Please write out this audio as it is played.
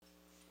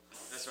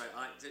That's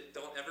right.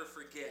 Don't ever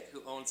forget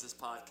who owns this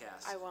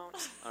podcast. I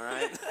won't. All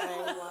right?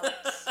 I won't.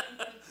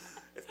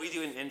 If we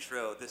do an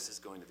intro, this is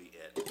going to be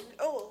it.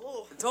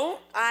 Oh. Don't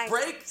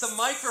break the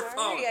microphone.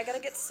 Sorry, I gotta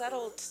get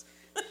settled.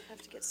 I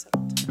have to get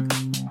settled.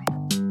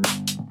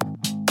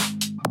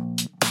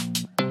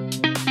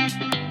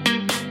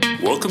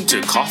 Welcome to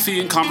Coffee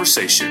and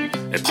Conversation,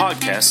 a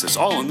podcast that's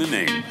all in the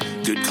name.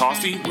 Good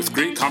coffee with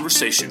great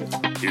conversation.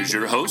 Here's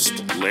your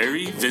host,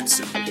 Larry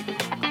Vincent.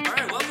 All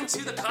right, welcome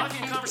to the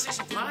Coffee and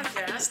Conversation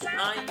podcast.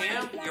 I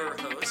am your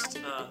host,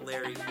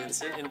 Larry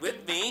Vincent, and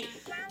with me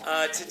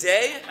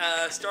today,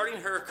 starting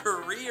her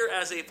career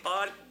as a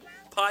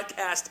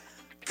podcast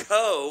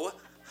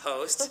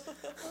co-host.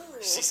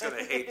 She's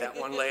going to hate that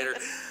one later.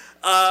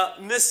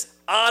 Miss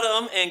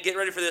Autumn, and get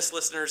ready for this,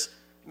 listeners.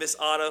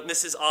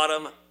 Mrs.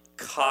 Autumn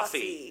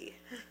Coffee.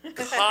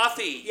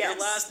 Coffee. Yes. Your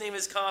last name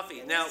is Coffee.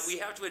 Yes. Now, we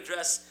have to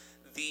address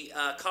the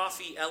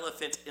coffee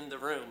elephant in the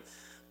room.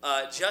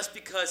 Just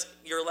because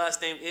your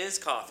last name is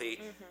Coffee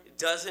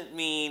doesn't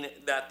mean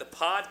that the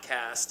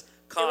podcast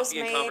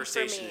Coffee and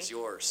Conversation is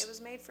yours. It was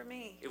made for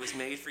me. It was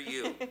made for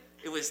you.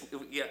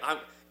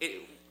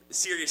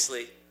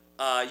 Seriously,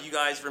 you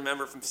guys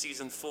remember from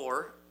season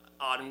 4,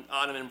 Autumn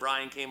and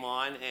Brian came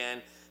on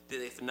and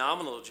did a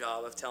phenomenal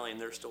job of telling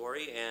their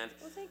story. And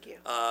well, thank you.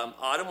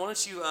 Autumn, why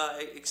don't you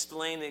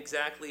explain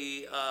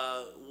exactly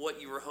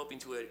what you were hoping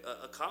to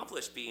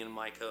accomplish being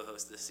my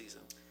co-host this season?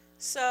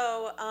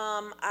 So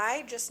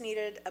I just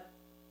needed a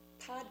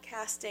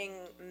podcasting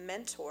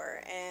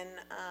mentor and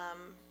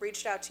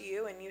reached out to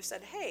you, and you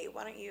said, hey,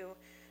 why don't you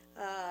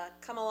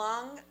come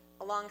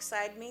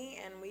alongside me,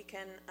 and we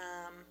can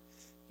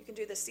you can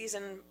do this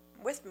season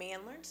with me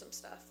and learn some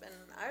stuff. And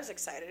I was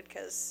excited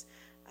because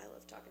I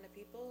love talking to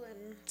people,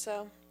 and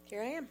so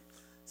here I am.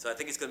 So I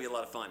think it's going to be a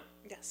lot of fun.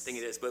 Yes. I think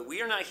it is. But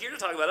we are not here to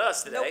talk about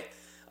us today.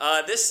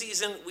 Nope. This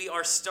season, we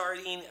are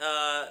starting,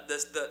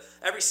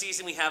 every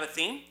season we have a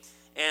theme.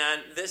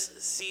 And this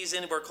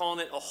season, we're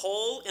calling it A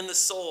Hole in the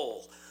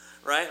Soul,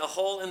 right? A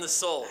Hole in the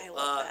Soul. I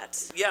love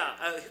that. Yeah.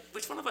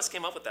 Which one of us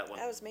came up with that one?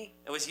 That was me.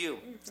 It was you.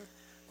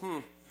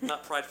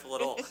 Not prideful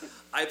at all.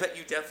 I bet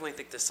you definitely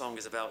think this song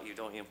is about you,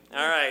 don't you?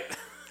 All right.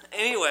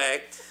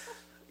 Anyway,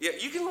 yeah,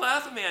 you can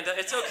laugh, Amanda.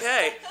 It's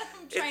okay.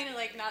 I'm trying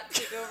to not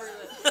take over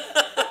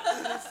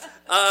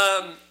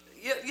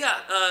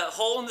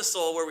Hole in the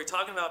Soul, where we're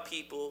talking about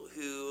people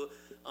who,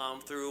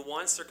 through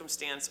one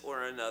circumstance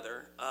or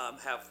another,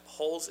 have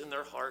holes in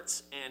their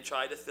hearts and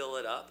try to fill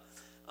it up.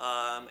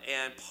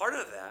 And part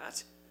of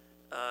that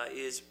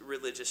is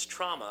religious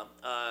trauma.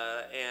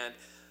 And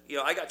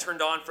I got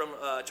turned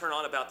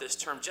on about this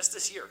term just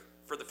this year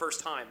for the first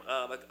time,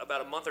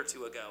 about a month or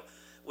two ago,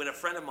 when a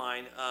friend of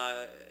mine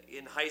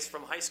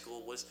from high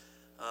school was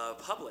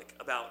public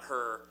about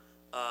her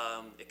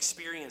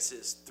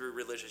experiences through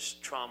religious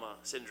trauma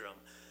syndrome.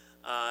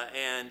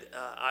 And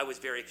I was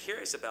very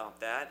curious about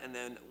that. And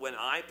then when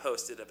I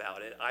posted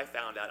about it, I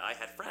found out I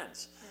had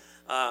friends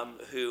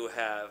who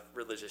have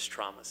religious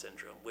trauma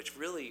syndrome, which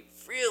really,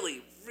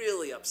 really,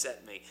 really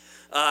upset me.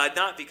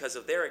 Not because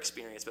of their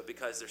experience, but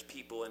because there's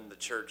people in the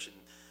church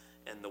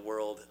and the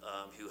world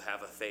who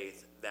have a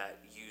faith that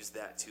use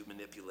that to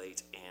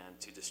manipulate and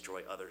to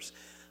destroy others.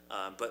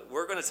 But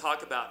we're going to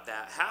talk about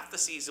that. Half the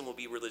season will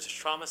be religious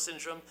trauma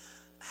syndrome.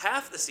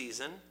 Half the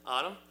season,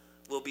 Autumn,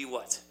 will be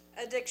what?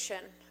 Addiction.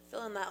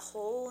 Filling that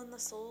hole in the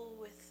soul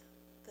with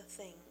the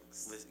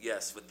things.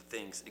 With the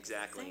things,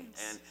 exactly.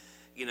 Things. And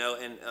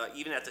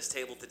even at this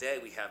table today,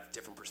 we have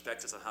different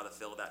perspectives on how to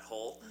fill that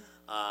hole.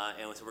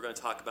 And so we're going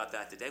to talk about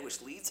that today,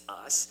 which leads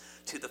us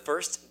to the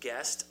first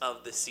guest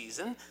of the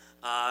season,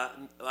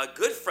 a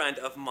good friend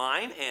of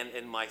mine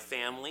and my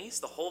family's.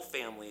 The whole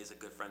family is a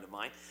good friend of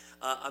mine,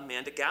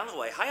 Amanda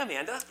Galloway. Hi,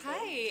 Amanda.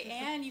 Hi,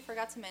 and you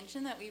forgot to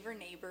mention that we were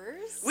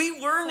neighbors. We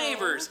were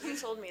neighbors. You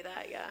told me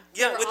that, yeah.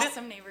 Yeah, we were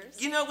awesome neighbors.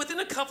 Within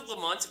a couple of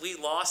months, we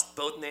lost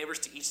both neighbors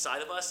to each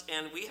side of us,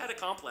 and we had a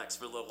complex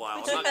for a little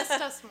while. But you missed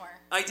us more.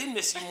 I did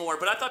miss you more,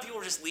 but I thought people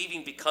were just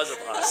leaving because of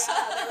us. They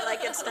were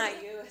like, it's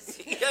not you.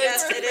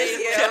 Yes, it is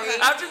you.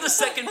 Yeah, after the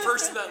second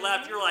person that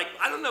left, you're like,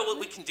 I don't know what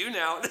we can do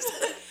now.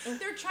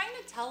 They're trying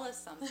to tell us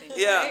something.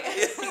 Yeah,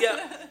 right?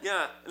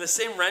 yeah. And the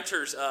same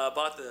renters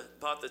bought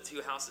the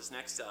two houses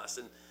next to us,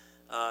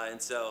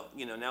 and so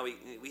now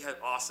we have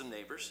awesome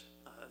neighbors.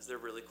 They're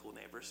really cool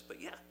neighbors.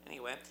 But yeah,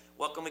 anyway,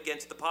 welcome again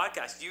to the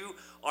podcast. You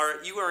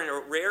are in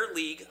a rare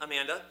league,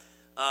 Amanda,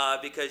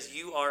 because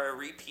you are a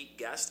repeat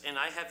guest, and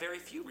I have very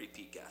few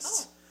repeat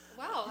guests. Oh,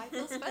 wow, I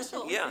feel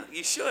special. Yeah,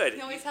 you should.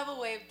 You always have a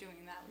way of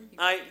doing that with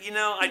people.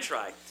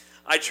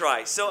 I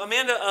try. So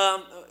Amanda,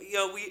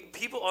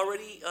 people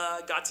already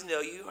got to know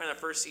you in our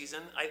first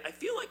season. I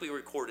feel like we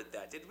recorded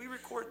that. Did we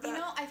record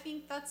that? I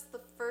think that's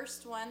the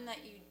first one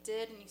that you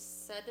did, and you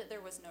said that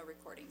there was no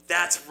recording.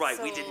 That's right.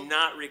 So we did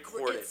not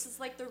record it. It's just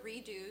like the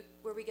redo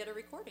where we get a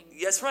recording.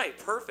 That's right.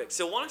 Perfect.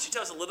 So why don't you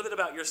tell us a little bit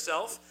about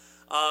yourself?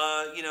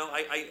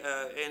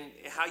 And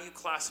how you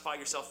classify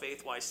yourself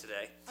faith-wise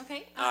today.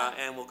 Okay.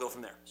 And we'll go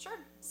from there. Sure.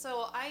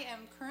 So I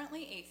am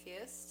currently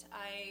atheist.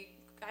 I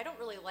I don't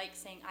really like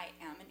saying I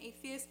am an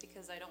atheist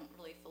because I don't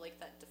really feel like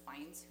that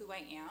defines who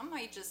I am.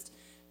 I just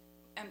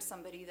am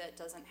somebody that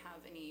doesn't have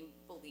any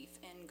belief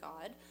in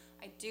God.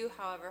 I do,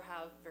 however,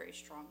 have very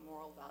strong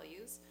moral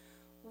values,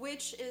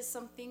 which is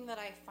something that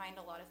I find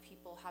a lot of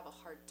people have a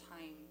hard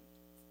time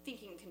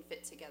thinking can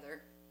fit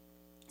together.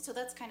 So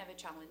that's kind of a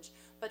challenge.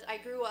 But I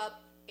grew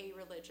up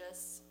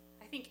a-religious.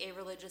 I think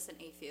a-religious and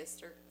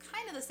atheist are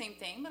kind of the same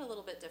thing, but a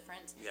little bit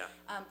different. Yeah.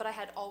 But I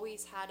had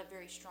always had a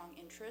very strong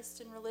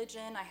interest in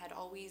religion. I had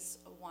always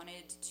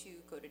wanted to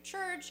go to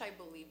church. I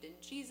believed in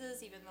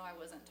Jesus, even though I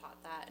wasn't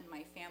taught that in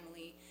my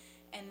family.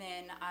 And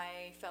then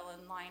I fell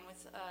in line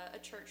with a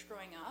church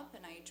growing up,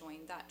 and I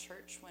joined that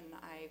church when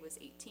I was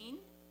 18.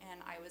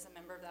 And I was a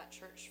member of that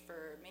church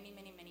for many,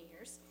 many, many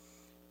years.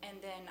 And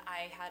then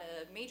I had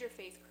a major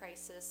faith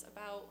crisis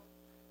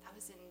that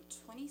was in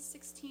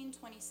 2016,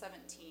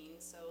 2017,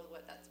 so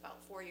that's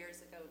about 4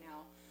 years ago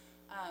now.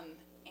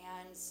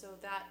 And so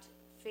that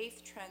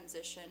faith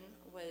transition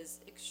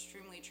was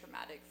extremely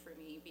traumatic for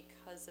me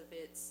because of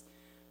its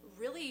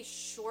really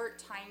short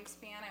time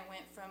span. I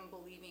went from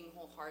believing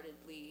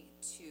wholeheartedly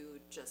to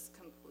just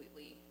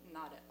completely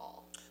not at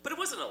all. But it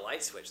wasn't a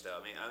light switch, though.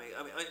 I mean,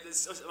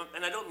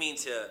 and I don't mean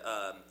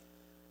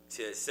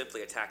to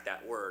simply attack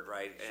that word,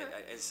 right? Sure.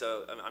 And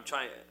so I'm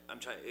trying.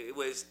 It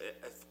was,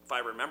 if I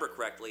remember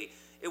correctly,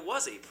 it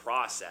was a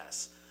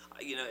process.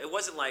 It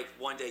wasn't like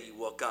one day you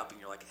woke up and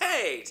you're like,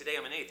 "Hey, today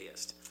I'm an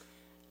atheist."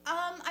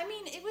 I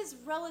mean, it was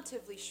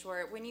relatively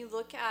short. When you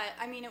look at,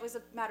 it was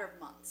a matter of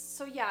months.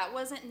 So yeah, it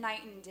wasn't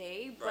night and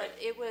day, but Right.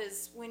 It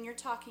was, when you're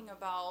talking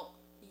about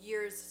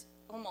years,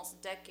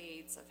 almost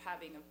decades of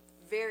having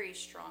a very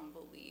strong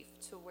belief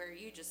to where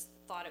you just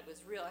thought it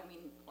was real. I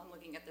mean, I'm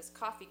looking at this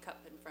coffee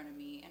cup in front of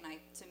me, and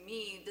to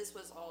me, this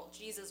was all,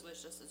 Jesus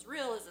was just as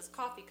real as this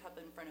coffee cup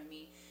in front of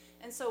me.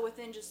 And so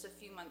within just a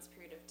few months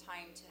period of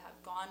time to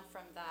have gone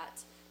from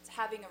that to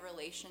having a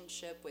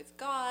relationship with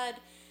God,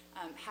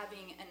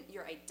 having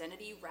your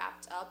identity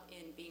wrapped up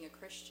in being a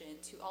Christian,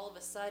 to all of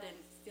a sudden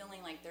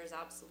feeling like there's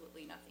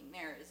absolutely nothing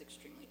there is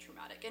extremely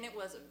traumatic. And it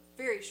was a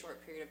very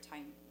short period of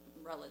time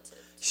relative.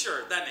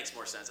 Sure, that makes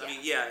more sense. Yeah. I mean,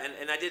 yeah,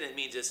 and I didn't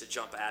mean just to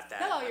jump at that.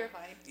 No, you're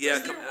fine. Yeah.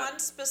 Was there one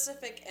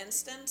specific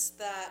instance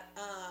that,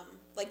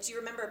 do you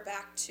remember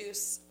back to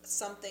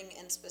something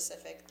in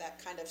specific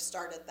that kind of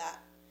started that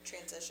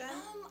transition?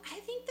 I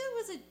think there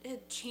was a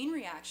chain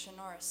reaction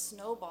or a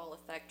snowball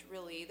effect,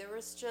 really. There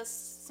was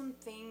just some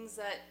things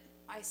that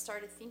I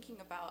started thinking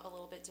about a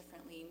little bit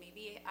differently,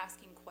 maybe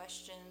asking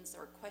questions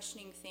or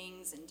questioning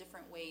things in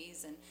different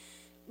ways, and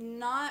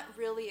not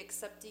really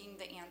accepting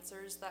the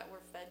answers that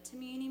were fed to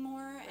me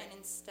anymore, Right. and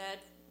instead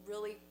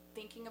really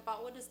thinking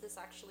about, what does this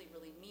actually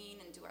really mean,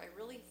 and do I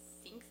really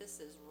think this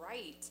is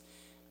right?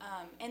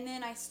 And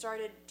then I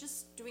started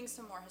just doing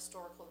some more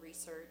historical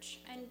research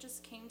and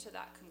just came to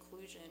that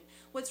conclusion.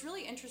 What's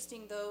really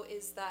interesting, though,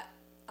 is that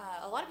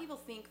a lot of people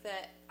think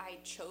that I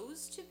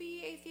chose to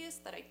be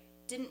atheist, that I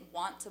didn't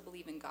want to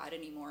believe in God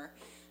anymore.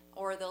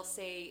 Or they'll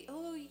say,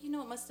 oh,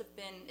 it must have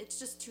been, it's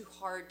just too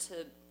hard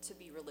to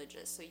be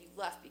religious, so you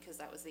left because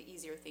that was the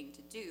easier thing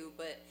to do.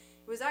 But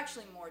it was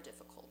actually more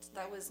difficult.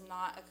 That was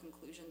not a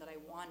conclusion that I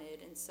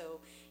wanted. And so,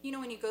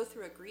 when you go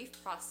through a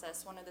grief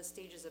process, one of the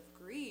stages of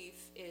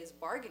grief is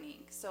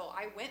bargaining. So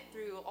I went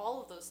through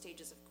all of those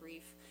stages of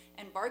grief,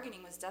 and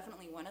bargaining was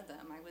definitely one of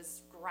them. I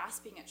was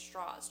grasping at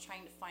straws,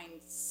 trying to find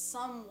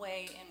some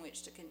way in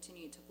which to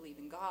continue to believe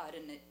in God,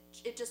 and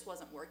it just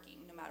wasn't working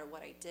no matter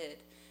what I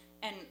did.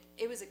 And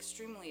it was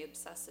extremely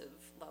obsessive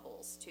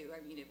levels, too.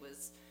 I mean, it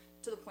was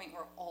to the point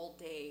where all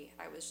day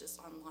I was just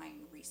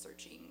online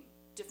researching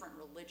different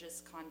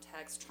religious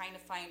contexts, trying to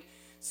find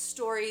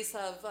stories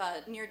of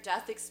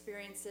near-death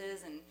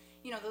experiences and,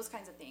 those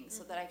kinds of things,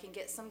 so that I can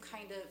get some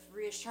kind of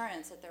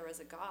reassurance that there was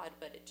a God,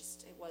 but it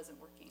wasn't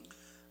working.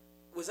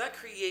 Was that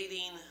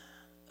creating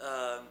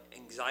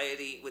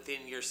anxiety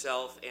within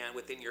yourself and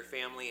within your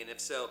family? And if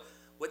so,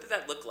 what did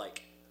that look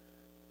like?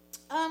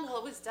 Well,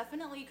 it was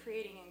definitely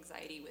creating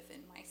anxiety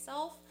within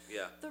myself.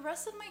 Yeah. The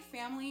rest of my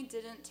family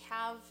didn't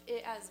have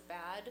it as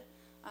bad.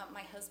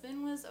 My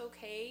husband was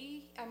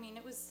okay. I mean,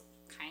 it was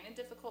kind of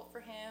difficult for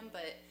him,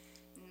 but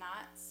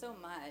not so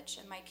much.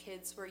 And my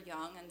kids were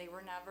young, and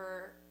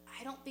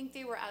I don't think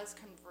they were as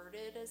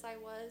converted as I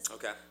was.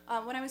 Okay.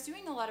 When I was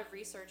doing a lot of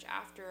research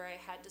after, I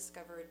had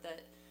discovered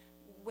that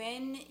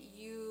when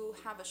you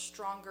have a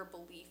stronger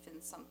belief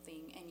in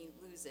something and you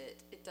lose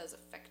it, it does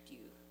affect you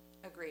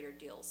a greater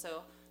deal.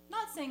 So,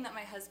 not saying that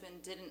my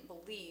husband didn't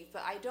believe,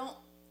 but I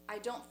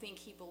don't think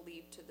he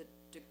believed to the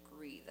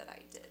degree that I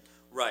did.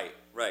 Right.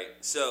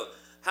 So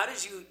how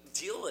did you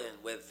deal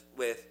with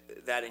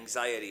that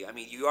anxiety? I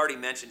mean, you already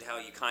mentioned how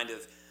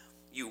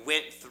you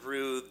went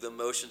through the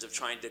motions of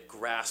trying to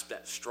grasp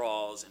at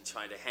straws and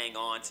trying to hang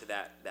on to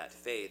that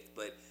faith.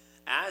 But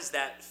as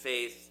that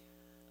faith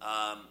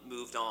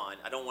moved on,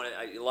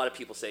 a lot of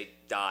people say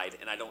died,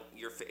 and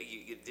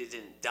you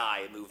didn't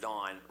die, it moved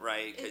on,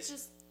 right? It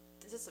just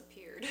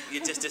disappeared.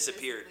 It just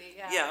disappeared.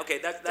 Basically, Yeah. Okay.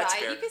 That's died.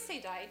 fair. You could say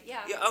died.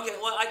 Yeah. Yeah. Okay.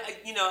 Well,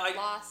 I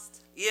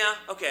lost. Yeah.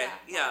 Okay.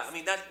 Yeah, Yeah. lost. I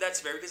mean,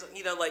 that's very, because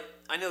like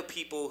I know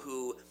people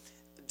who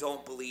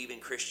don't believe in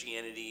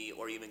Christianity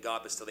or even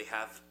God, but still they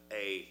have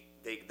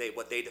they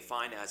what they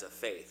define as a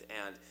faith,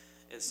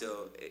 and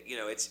so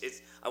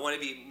it's I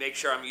want to make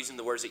sure I'm using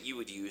the words that you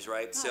would use,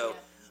 right?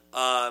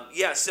 Oh,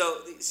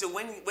 So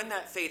when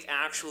that faith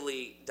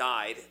actually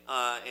died,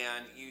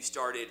 and you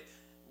started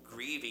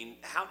grieving,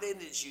 how then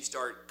did you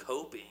start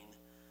coping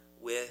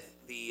with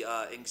the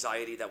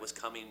anxiety that was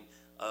coming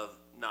of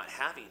not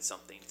having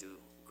something to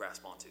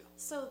grasp onto?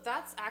 So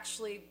that's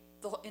actually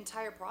the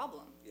entire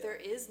problem. Yeah. There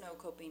is no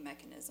coping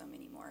mechanism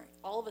anymore.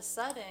 All of a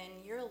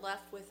sudden, you're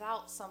left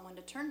without someone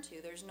to turn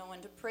to. There's no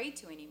one to pray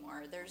to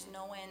anymore. There's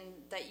no one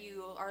that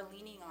you are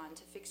leaning on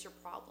to fix your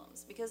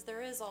problems. Because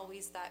there is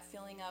always that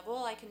feeling of,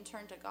 well, I can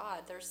turn to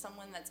God. There's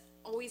someone that's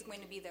always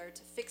going to be there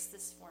to fix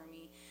this for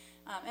me.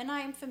 And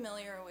I'm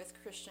familiar with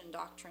Christian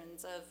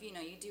doctrines of, you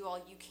do all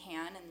you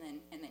can,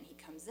 and then he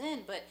comes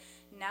in. But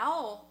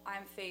now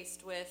I'm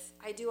faced with,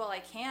 I do all I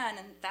can,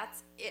 and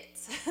that's it.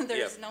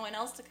 There's no one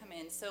else to come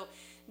in. So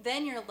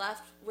then you're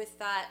left with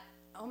that,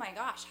 oh my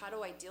gosh, how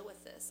do I deal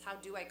with this? How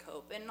do I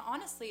cope? And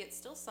honestly, it's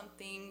still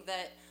something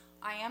that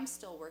I am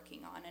still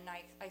working on, and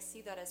I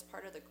see that as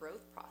part of the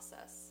growth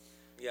process.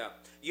 Yeah.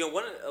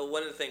 One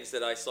of the things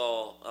that I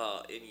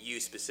saw in you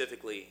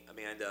specifically,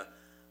 Amanda,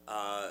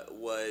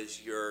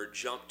 was your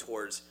jump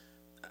towards,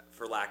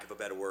 for lack of a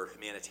better word,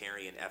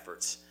 humanitarian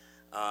efforts.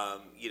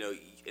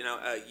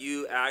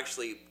 You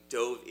actually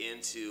dove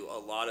into a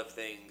lot of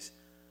things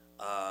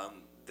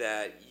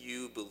that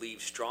you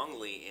believe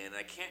strongly in.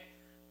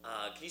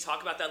 Can you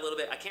talk about that a little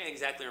bit? I can't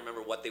exactly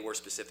remember what they were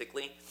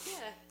specifically.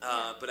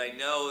 Yeah. But I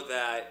know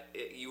that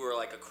you were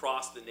like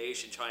across the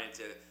nation trying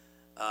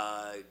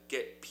to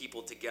get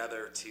people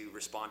together to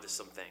respond to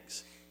some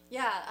things.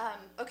 Yeah,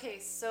 okay,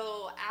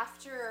 so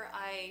after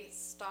I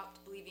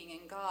stopped believing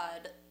in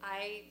God,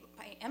 my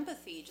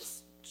empathy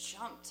just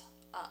jumped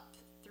up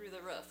through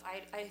the roof.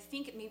 I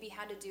think it maybe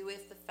had to do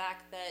with the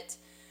fact that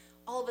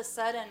all of a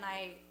sudden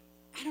I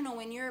don't know,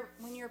 when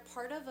you're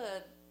part of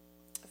a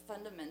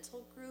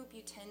fundamental group,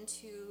 you tend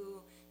to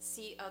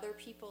see other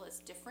people as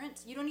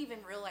different. You don't even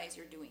realize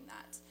you're doing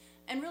that.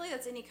 And really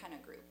that's any kind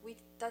of group.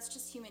 That's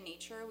just human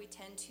nature. We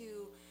tend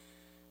to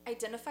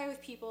identify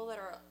with people that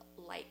are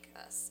like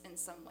us in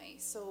some way.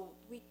 So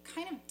we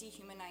kind of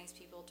dehumanize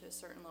people to a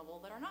certain level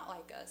that are not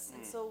like us.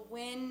 And so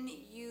when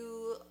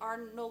you are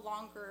no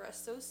longer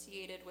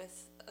associated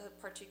with a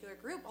particular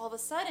group, all of a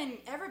sudden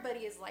everybody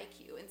is like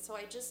you. And so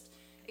I just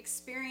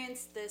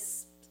experienced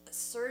this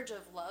surge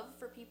of love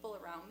for people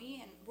around me,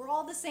 and we're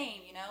all the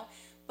same,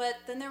 But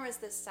then there was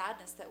this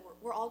sadness that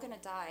we're all going to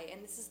die,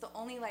 and this is the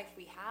only life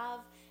we have,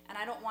 and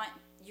I don't want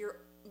your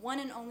one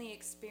and only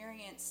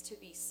experience to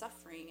be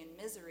suffering and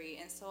misery.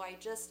 And so I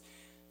just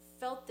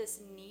felt this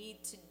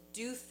need to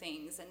do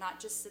things and not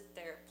just sit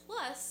there.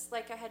 Plus,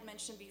 like I had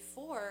mentioned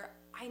before,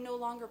 I no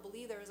longer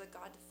believe there is a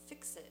God to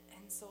fix it.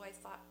 And so I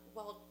thought,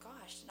 well,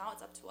 gosh, now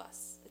it's up to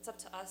us. It's up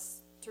to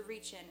us to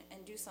reach in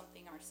and do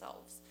something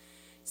ourselves.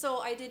 So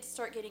I did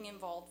start getting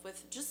involved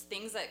with just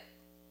things that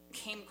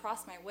came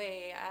across my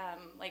way,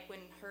 like when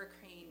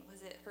Hurricane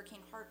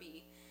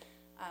Harvey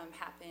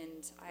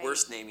happened.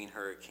 Worst naming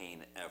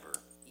hurricane ever.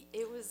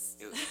 It was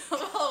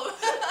oh,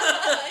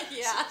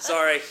 yeah.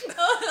 Sorry.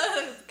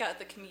 Got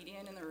the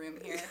comedian in the room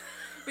here.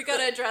 We got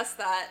to address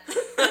that.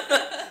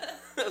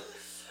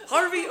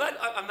 Harvey,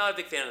 I'm not a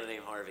big fan of the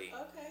name Harvey.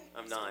 Okay.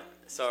 I'm not.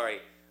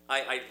 Sorry.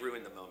 I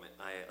ruined the moment.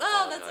 I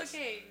Oh, apologize. that's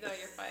okay. No,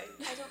 you're fine.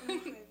 I don't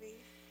know Harvey.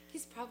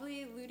 He's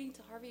probably alluding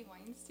to Harvey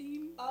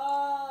Weinstein.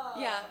 Oh.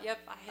 Yeah, yep.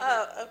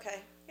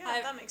 Okay.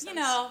 Yeah, that makes sense.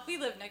 We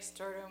live next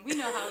door to him. We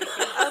know how he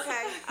feels.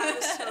 Okay, I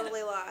was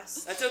totally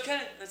lost. That's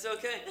okay. That's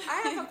okay.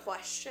 I have a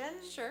question.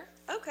 Sure.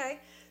 Okay,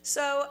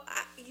 so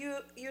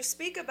you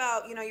speak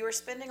about, you were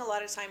spending a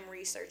lot of time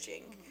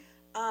researching.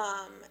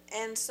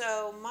 And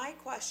so my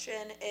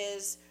question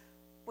is,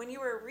 when you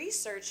were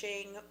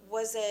researching,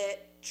 was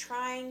it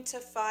trying to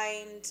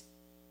find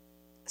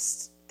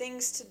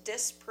things to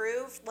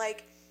disprove?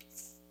 Like,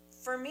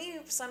 for me,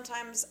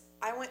 sometimes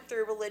I went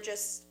through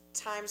religious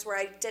times where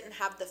I didn't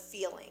have the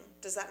feeling.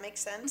 Does that make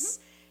sense?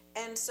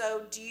 And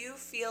so do you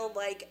feel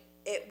like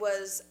it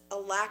was a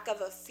lack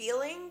of a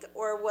feeling,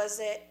 or was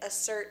it a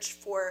search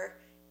for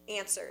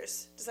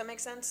answers? Does that make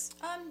sense?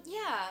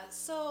 Yeah,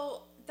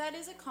 so that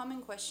is a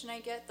common question I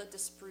get, the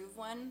disprove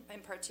one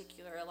in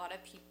particular. A lot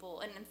of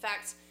people, and in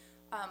fact,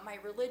 my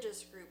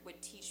religious group would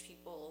teach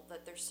people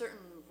that there's certain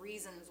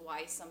reasons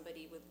why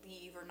somebody would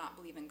leave or not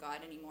believe in God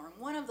anymore.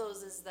 And one of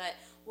those is that,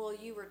 well,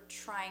 you were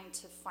trying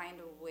to find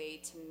a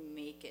way to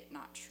make it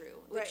not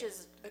true, which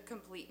is a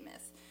complete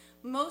myth.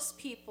 Most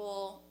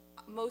people,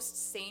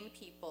 most sane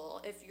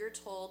people, if you're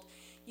told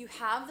you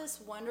have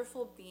this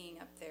wonderful being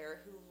up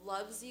there who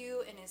loves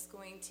you and is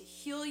going to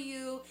heal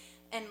you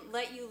and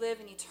let you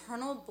live in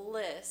eternal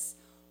bliss,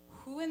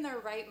 who in their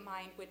right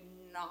mind would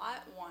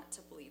not want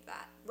to believe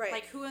that? Right.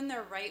 Like, who in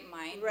their right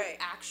mind Right.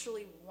 would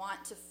actually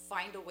want to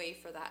find a way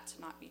for that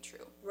to not be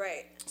true?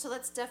 Right. So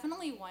that's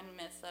definitely one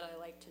myth that I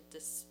like to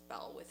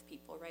dispel with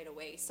people right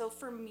away. So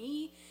for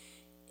me,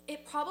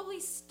 it probably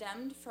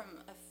stemmed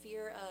from a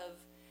fear of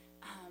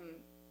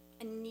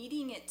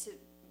needing it to,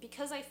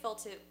 because I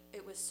felt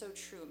it was so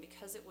true, and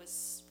because it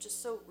was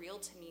just so real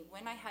to me.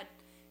 When I had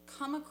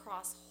come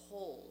across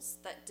holes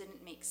that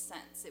didn't make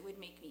sense, it would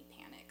make me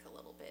panic a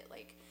little bit.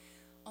 Like,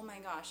 oh my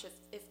gosh,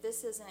 if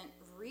this isn't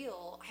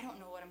real, I don't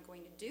know what I'm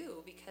going to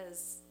do,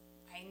 because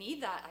I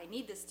need that. I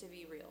need this to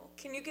be real.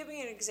 Can you give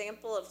me an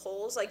example of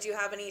holes? Like, do you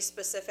have any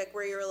specific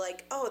where you're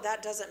like, oh,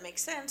 that doesn't make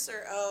sense,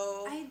 or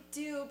oh? I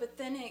do, but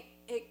then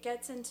it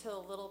gets into a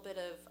little bit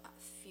of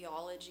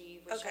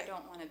theology, which Okay. I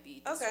don't want to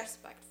be Okay.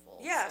 disrespectful.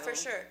 Yeah, for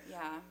sure.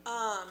 Yeah.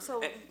 And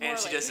So more she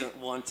like- doesn't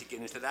want to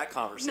get into that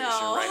conversation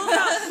No. right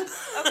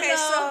now. Okay, No,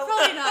 so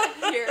probably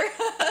not here.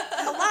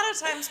 a lot of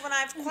times when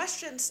I've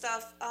questioned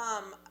stuff,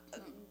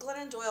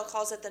 Glennon Doyle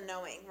calls it the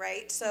knowing,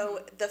 right?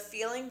 So the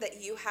feeling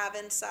that you have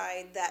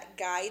inside that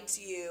guides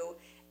you,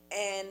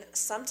 and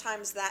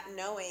sometimes that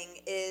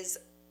knowing is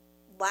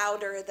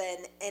louder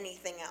than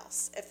anything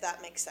else, if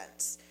that makes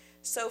sense.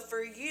 So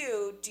for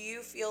you, do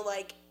you feel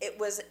like it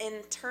was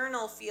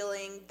internal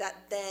feeling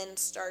that then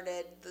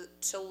started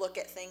to look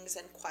at things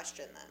and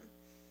question them?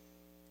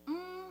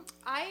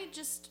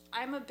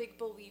 I'm a big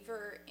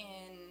believer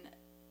in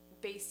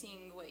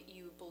basing what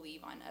you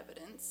believe on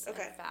evidence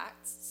Okay. and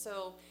facts.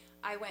 So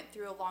I went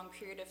through a long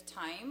period of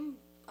time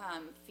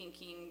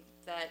thinking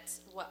that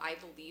what I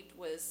believed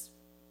was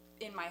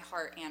in my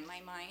heart and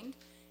my mind.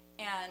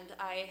 And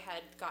I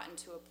had gotten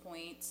to a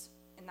point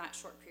in that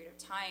short period of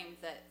time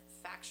that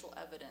factual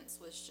evidence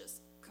was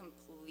just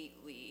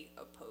completely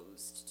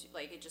opposed to,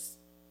 like, it just,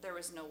 there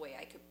was no way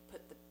I could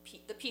put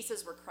the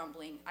pieces were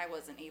crumbling. I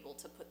wasn't able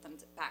to put them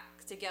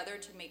back together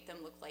to make them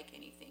look like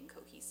anything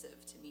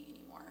cohesive to me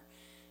anymore.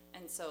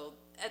 And so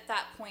at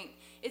that point,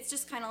 it's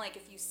just kind of like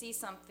if you see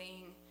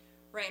something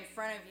right in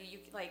front of you,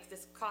 like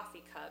this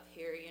coffee cup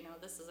here,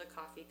 this is a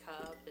coffee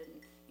cup,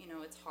 and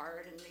it's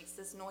hard and makes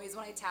this noise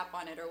when I tap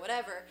on it or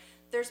whatever.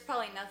 There's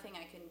probably nothing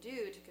I can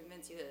do to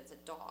convince you that it's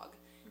a dog,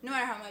 no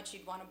matter how much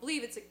you'd want to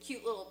believe it's a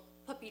cute little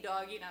puppy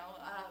dog.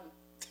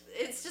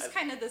 It's just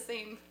kind of the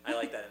same. I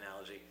like that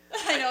analogy.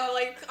 I know,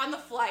 like on the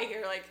fly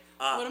here, like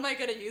what am I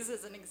going to use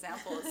as an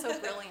example? It's so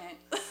brilliant.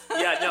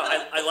 Yeah, no,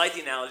 I like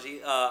the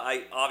analogy.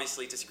 I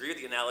obviously disagree with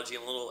the analogy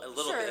a little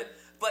Sure. bit,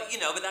 but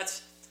but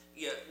that's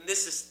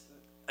this is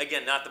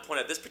again not the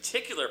point of this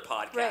particular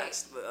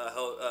podcast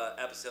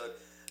episode,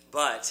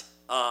 but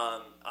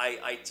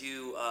I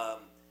do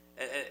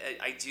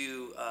I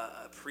do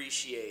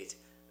appreciate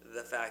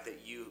the fact that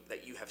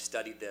you have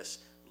studied this,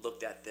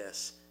 looked at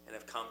this, and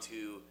have come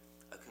to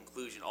a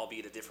conclusion,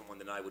 albeit a different one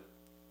than I would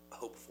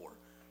hope for,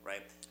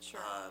 right?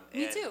 Sure.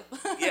 Me too.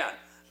 Yeah.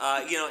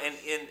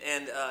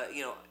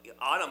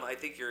 Autumn, I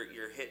think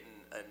you're hitting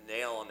a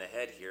nail on the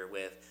head here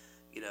with,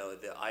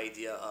 the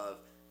idea of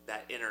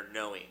that inner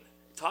knowing.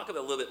 Talk a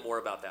little bit more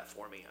about that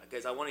for me,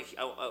 because I want to.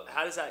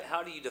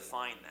 How do you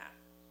define that?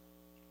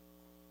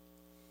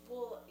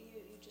 Well,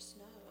 you just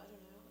know. I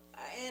don't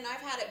know. And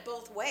I've had it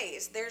both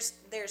ways.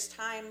 There's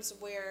times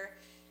where,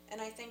 and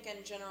I think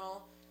in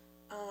general,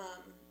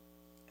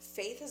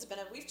 faith has been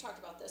we've talked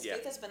about this. Yeah.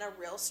 Faith has been a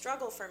real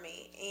struggle for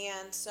me.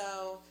 And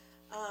so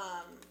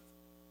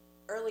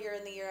earlier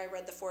in the year I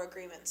read the 4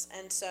 Agreements,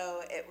 and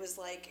so it was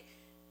like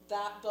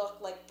that book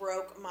like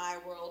broke my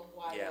world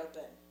wide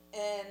open.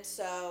 And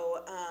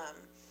so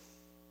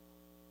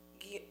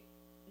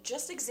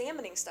just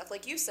examining stuff,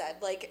 like you said,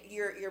 like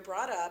you're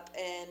brought up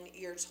and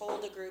you're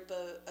told a group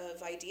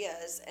of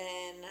ideas,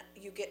 and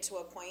you get to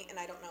a point, and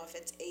I don't know if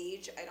it's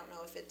age, I don't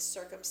know if it's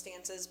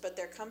circumstances, but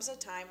there comes a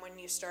time when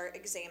you start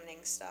examining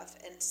stuff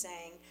and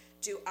saying,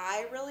 do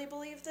I really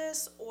believe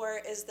this, or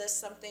is this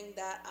something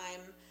that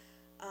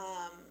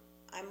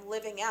I'm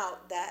living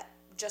out that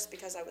just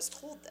because I was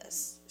told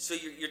this? So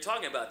you're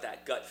talking about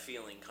that gut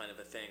feeling kind of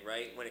a thing,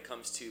 right? When it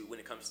comes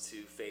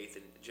to faith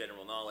and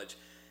general knowledge.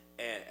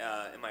 And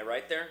am I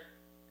right there?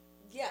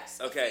 Yes.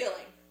 Okay. The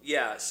feeling.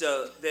 Yeah.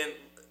 So then,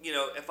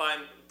 if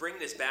I'm bringing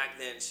this back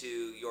then to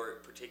your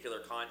particular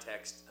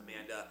context,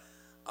 Amanda,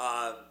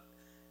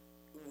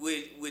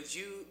 would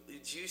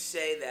you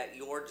say that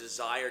your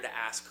desire to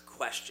ask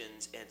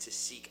questions and to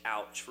seek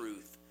out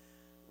truth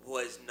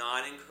was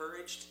not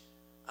encouraged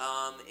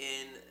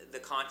in the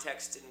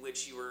context in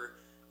which you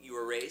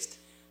were raised?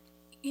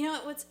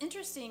 What's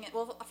interesting,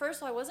 well, first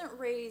of all, I wasn't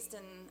raised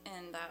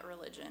in that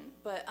religion,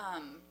 but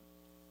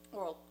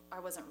well, I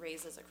wasn't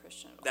raised as a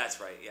Christian at all. That's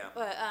right, yeah.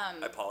 But I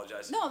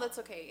apologize. no, that's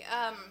okay.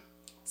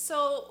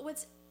 So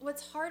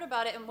what's hard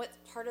about it, and what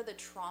part of the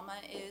trauma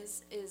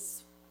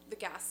is the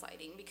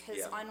gaslighting,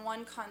 because on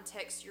one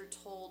context you're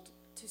told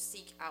to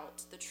seek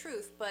out the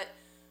truth, but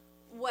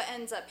what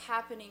ends up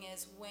happening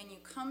is when you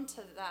come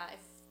to that,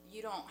 if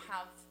you don't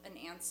have an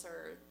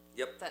answer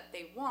that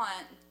they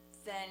want,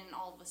 then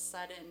all of a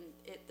sudden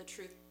the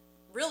truth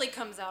really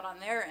comes out on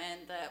their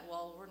end that,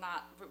 well,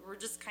 we're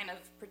just kind of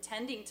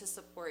pretending to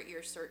support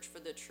your search for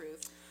the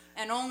truth,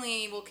 and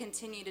only will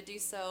continue to do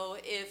so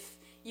if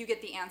you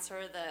get the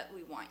answer that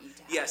we want you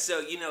to have. Yeah,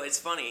 so, it's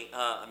funny,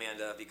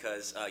 Amanda,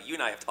 because you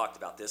and I have talked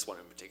about this one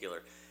in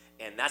particular,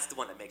 and that's the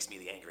one that makes me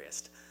the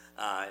angriest.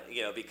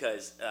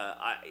 Because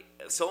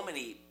so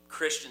many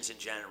Christians in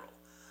general,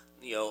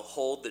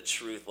 hold the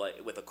truth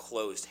with a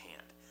closed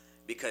hand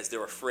because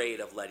they're afraid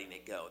of letting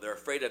it go. They're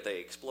afraid if they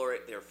explore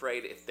it. They're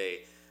afraid if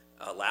they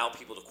allow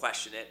people to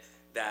question it,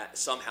 that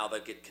somehow they'll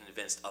get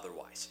convinced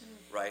otherwise,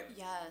 right?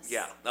 Yes.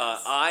 Yeah.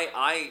 Yes.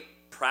 I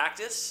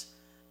practice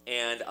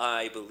and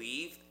I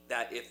believe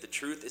that if the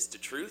truth is the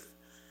truth,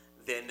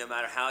 then no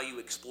matter how you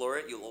explore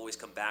it, you'll always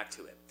come back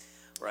to it,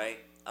 right?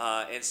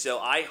 And so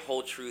I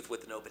hold truth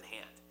with an open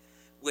hand,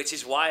 which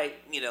is why,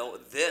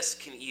 this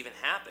can even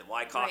happen,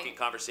 why coffee and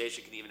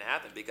conversation can even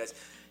happen, because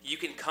you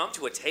can come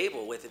to a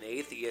table with an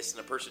atheist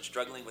and a person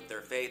struggling with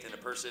their faith and a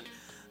person,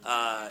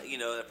 a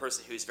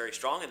person who's very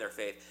strong in their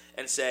faith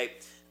and say,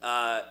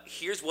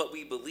 here's what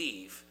we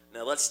believe.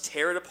 Now let's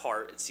tear it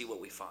apart and see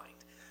what we find,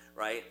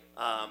 right?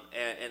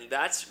 And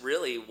that's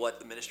really what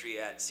the ministry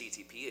at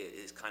CTP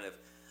is kind of,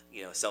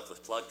 selfless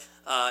plug,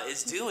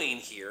 is doing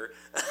here,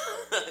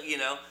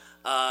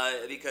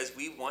 because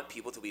we want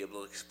people to be able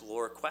to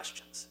explore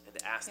questions and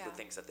to ask the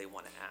things that they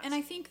want to ask. And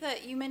I think that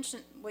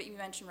what you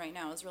mentioned right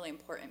now is really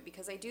important,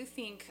 because I do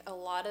think a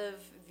lot of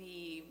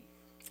the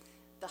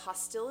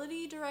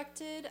hostility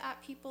directed at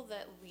people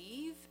that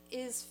leave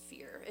is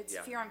fear. It's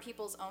fear on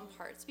people's own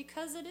parts,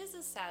 because it is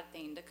a sad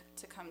thing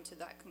to come to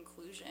that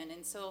conclusion.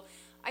 And so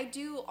I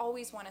do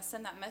always want to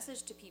send that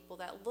message to people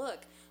that,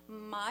 look,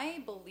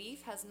 my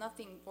belief has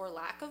nothing, or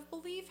lack of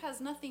belief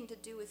has nothing to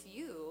do with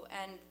you,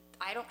 and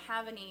I don't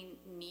have any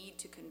need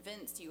to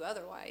convince you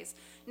otherwise.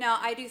 Now,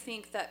 I do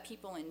think that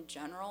people in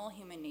general,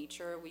 human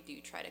nature, we do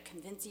try to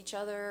convince each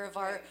other of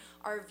our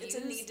views.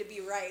 It's a need to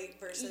be right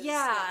versus...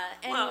 Yeah.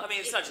 And well, I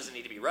mean, it's not just a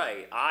need to be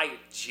right. I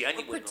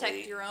genuinely...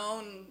 protect your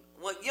own...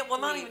 Well, yeah,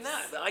 well, not even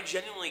that. But I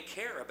genuinely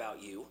care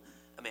about you,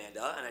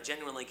 Amanda, and I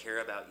genuinely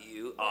care about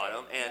you,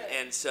 Autumn.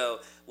 And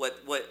so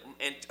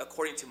and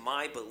according to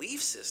my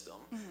belief system,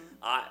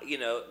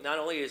 not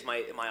only is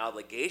my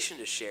obligation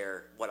to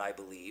share what I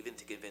believe and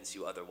to convince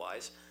you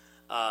otherwise,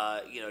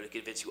 to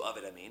convince you of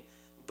it, I mean,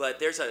 but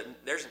there's an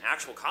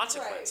actual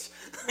consequence,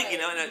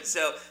 and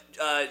so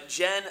Penn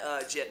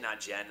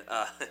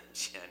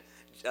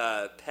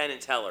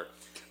and Teller,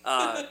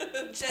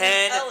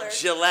 Penn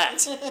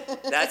Jillette,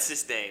 that's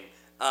his name.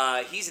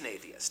 He's an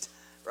atheist,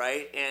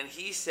 right? And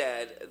he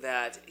said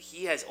that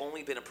he has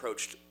only been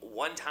approached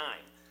one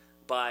time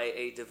by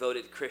a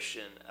devoted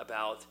Christian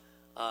about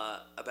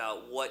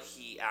what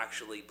he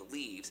actually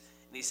believes.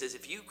 And he says,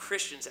 if you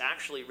Christians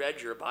actually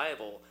read your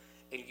Bible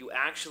and you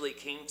actually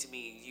came to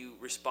me, you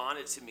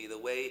responded to me the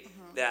way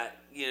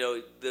that,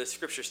 the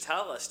scriptures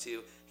tell us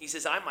to, he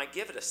says, I might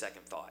give it a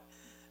second thought.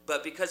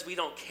 But because we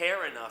don't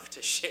care enough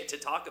to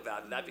talk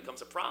about it, that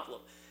becomes a problem.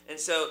 And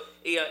so,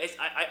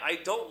 I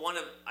don't want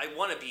to. I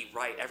want to be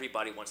right.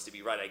 Everybody wants to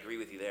be right. I agree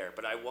with you there.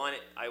 But I want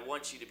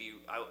you to be.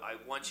 I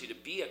want you to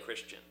be a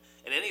Christian,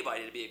 and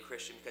anybody to be a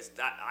Christian, because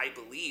I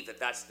believe that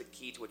that's the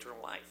key to eternal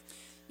life.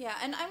 Yeah,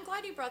 and I'm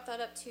glad you brought that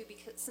up too,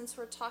 because since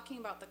we're talking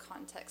about the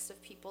context of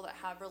people that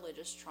have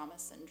religious trauma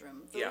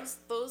syndrome,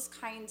 those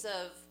kinds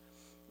of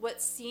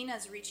what's seen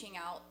as reaching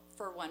out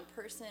for one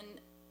person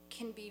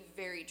can be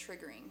very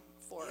triggering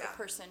for a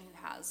person who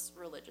has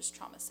religious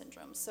trauma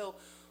syndrome. So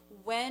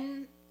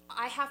when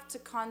I have to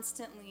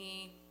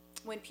constantly,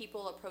 when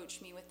people approach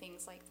me with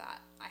things like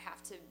that, I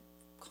have to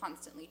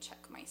constantly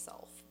check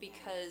myself,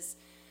 because,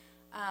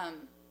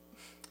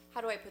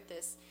 how do I put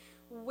this?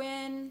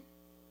 When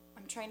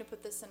I'm trying to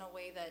put this in a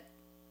way that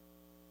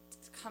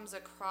comes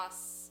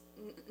across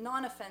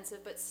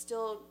non-offensive, but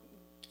still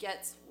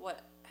gets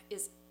what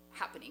is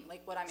happening,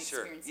 like what I'm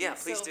experiencing. Yeah,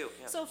 please do.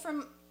 Yeah. So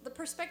from the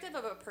perspective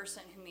of a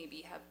person who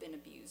maybe have been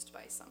abused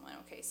by someone,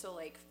 okay, so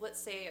like let's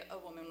say a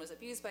woman was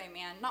abused by a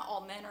man. Not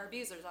all men are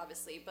abusers,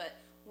 obviously, but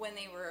when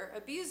they were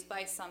abused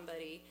by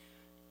somebody,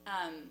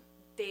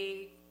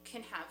 they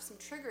can have some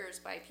triggers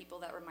by people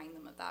that remind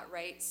them of that,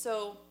 right?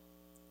 So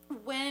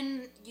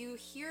when you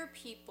hear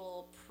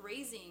people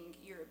praising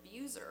your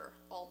abuser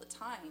all the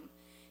time,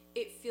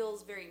 it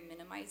feels very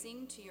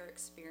minimizing to your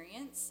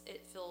experience.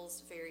 It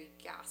feels very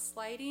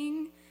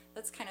gaslighting.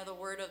 That's kind of the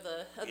word of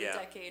the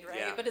decade, right?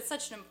 Yeah. But it's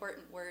such an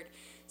important word.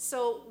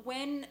 So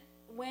when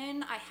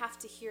I have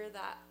to hear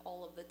that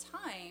all of the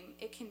time,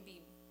 it can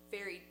be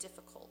very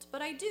difficult.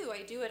 But I do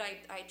it.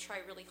 I try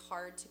really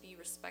hard to be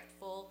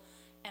respectful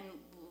and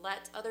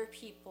let other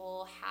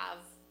people have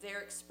their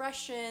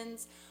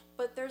expressions.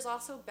 But there's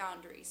also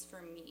boundaries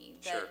for me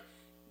that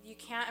you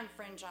can't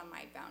infringe on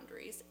my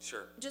boundaries.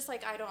 Sure. Just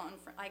like I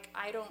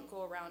don't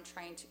go around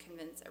trying to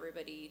convince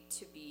everybody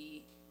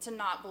to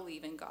not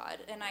believe in God,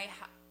 and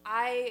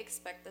I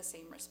expect the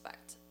same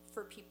respect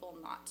for people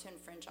not to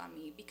infringe on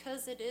me,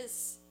 because it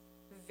is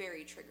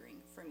very triggering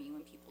for me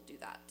when people do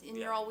that, and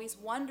you're always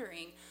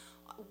wondering,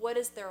 what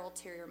is their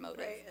ulterior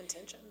motive? Right,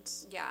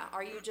 intentions. Yeah,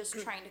 are you just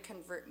trying to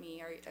convert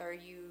me? Are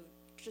you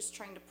just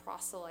trying to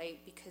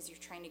proselyte because you're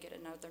trying to get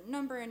another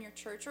number in your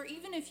church? Or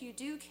even if you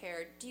do you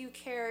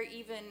care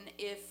even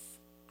if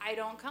I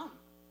don't come?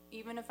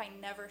 Even if I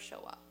never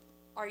show up?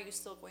 Are you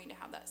still going to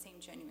have that same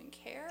genuine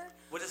care?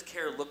 What does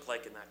care look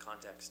like in that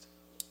context?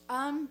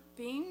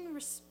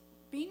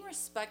 Being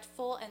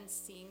respectful and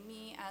seeing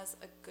me as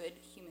a good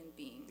human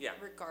being, Yeah.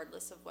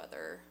 regardless of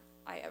whether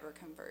I ever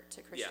convert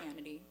to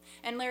Christianity.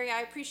 Yeah. And Larry,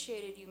 I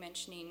appreciated you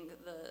mentioning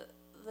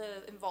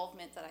the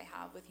involvement that I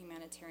have with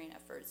humanitarian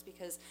efforts,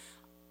 because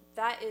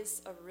that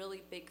is a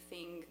really big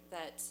thing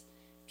that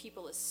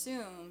people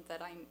assume,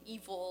 that I'm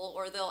evil,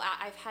 or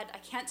I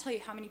can't tell you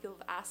how many people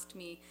have asked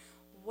me,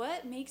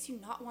 what makes you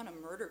not want to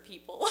murder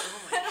people?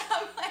 And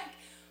I'm like,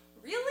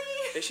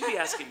 really? They should be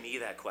asking me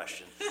that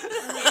question.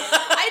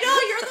 I know,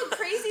 you're the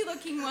crazy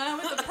looking one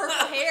with the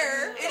purple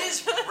hair. It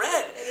is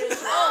red. It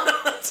is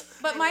red.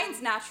 But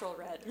mine's natural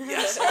red.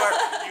 Yes,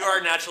 you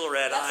are natural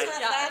red.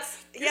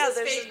 There's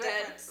a fake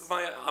red. difference.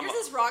 I'm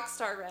Yours is rock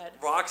star red.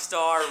 rock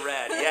star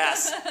red.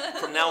 Yes.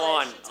 From now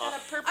on. It's got a I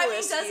mean,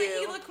 purplish doesn't hue.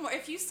 he look more?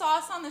 If you saw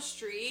us on the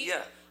street,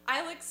 Yeah.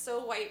 I look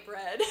so white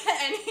bread,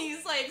 and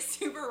he's like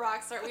super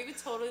rock star. We would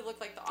totally look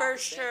like the For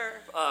opposite. sure.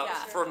 Yeah.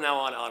 From now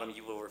on, Autumn,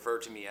 you will refer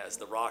to me as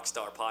the rock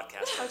star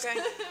podcast. Okay.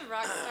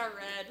 Rock star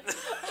red.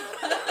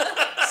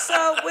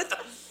 So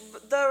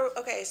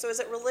so is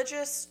it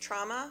religious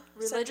trauma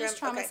Religious syndrome?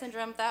 trauma Okay.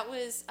 syndrome. That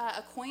was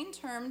a coin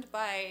termed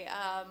by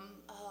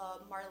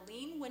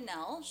Marlene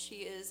Winnell. She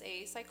is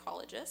a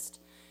psychologist,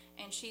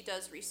 and she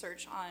does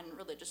research on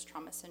religious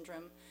trauma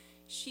syndrome.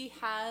 She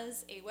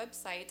has a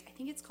website. I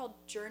think it's called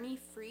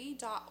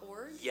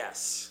journeyfree.org.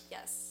 Yes.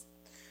 Yes.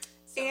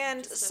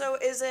 And just so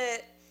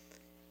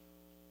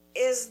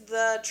is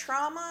the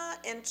trauma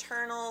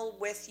internal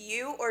with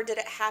you, or did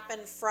it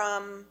happen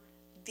from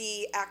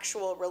the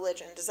actual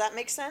religion? Does that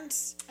make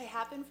sense? it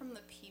happened from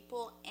the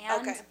people,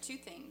 and Okay.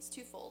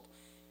 twofold.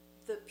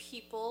 The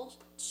people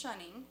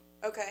shunning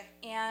Okay.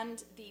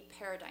 and the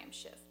paradigm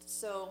shift.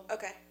 So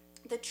Okay.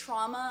 the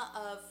trauma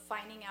of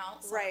finding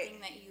out something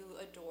Right. that you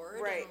adored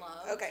Right. and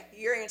loved. Okay.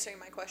 You're answering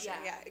my question.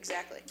 Yeah. Yeah,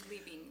 exactly.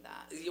 Leaving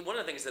that. One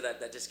of the things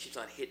that just keeps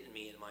on hitting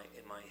me in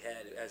my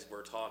head as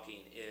we're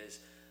talking is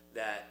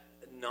that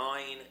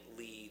 9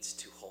 leads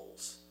to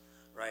holes,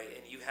 right?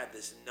 And you had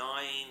this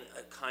 9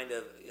 kind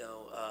of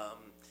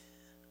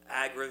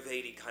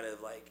aggravating kind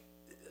of like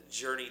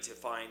journey to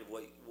find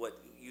what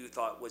you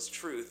thought was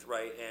truth,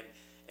 right?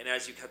 And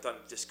as you kept on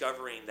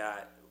discovering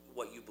that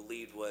what you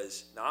believed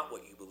was not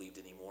what you believed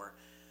anymore,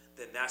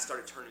 then that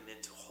started turning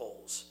into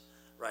holes,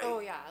 right? Oh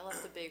yeah, I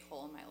left a big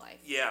hole in my life.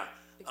 Yeah,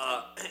 Big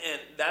time.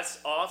 and that's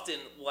often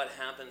what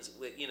happens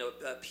with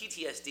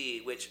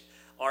PTSD, which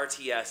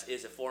RTS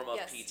is a form of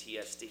Yes.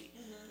 PTSD.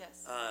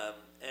 Yes.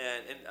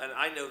 And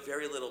I know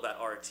very little about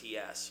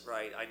RTS,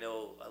 right? I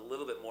know a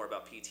little bit more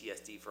about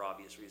PTSD for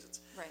obvious reasons.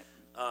 Right.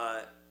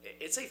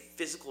 It's a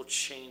physical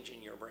change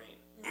in your brain,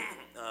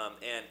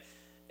 and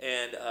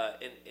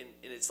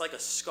it's like a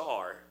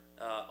scar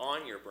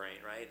on your brain,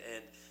 right?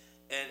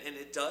 And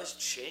it does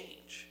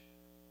change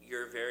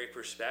your very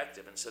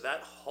perspective, and so that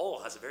hole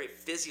has a very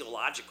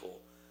physiological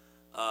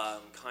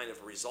kind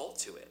of result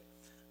to it.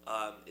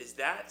 Is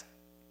that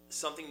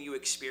something you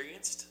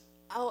experienced?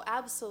 Oh,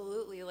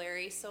 absolutely,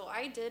 Larry. So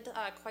I did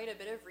quite a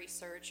bit of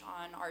research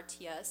on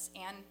RTS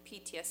and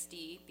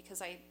PTSD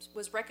because I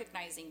was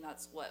recognizing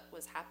that's what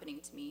was happening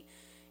to me.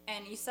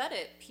 And you said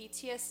it,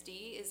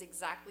 PTSD is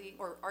exactly,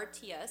 or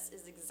RTS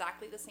is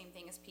exactly the same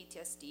thing as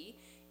PTSD.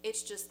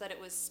 It's just that it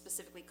was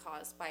specifically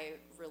caused by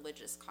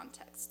religious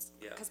contexts.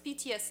 Yeah. Because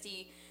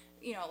PTSD,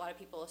 a lot of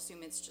people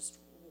assume it's just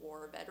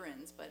war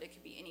veterans, but it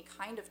could be any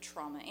kind of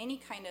trauma, any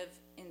kind of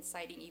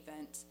inciting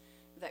event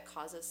that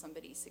causes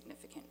somebody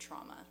significant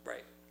trauma.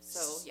 Right.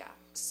 So, yeah.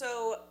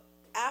 So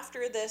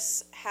after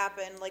this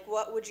happened, like,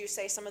 what would you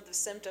say some of the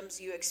symptoms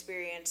you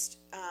experienced?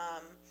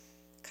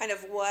 Kind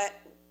of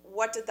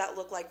what did that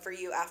look like for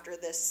you after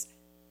this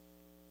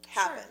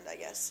happened? I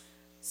guess.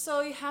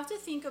 So you have to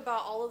think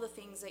about all of the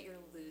things that you're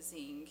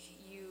losing.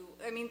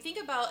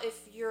 Think about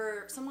if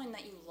you're someone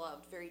that you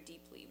loved very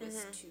deeply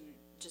was to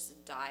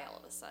just die all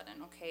of a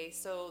sudden, okay?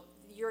 So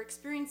you're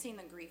experiencing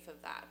the grief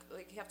of that.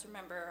 Like, you have to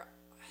remember,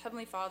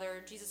 Heavenly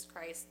Father, Jesus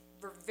Christ,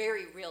 were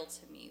very real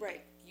to me. Right.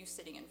 Like, you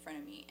sitting in front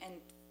of me, and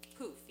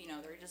poof,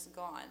 they're just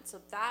gone. So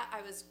that,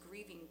 I was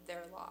grieving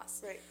their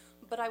loss. Right.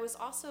 But I was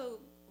also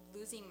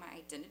losing my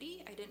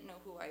identity. I didn't know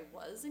who I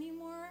was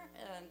anymore,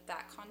 and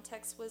that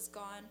context was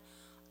gone.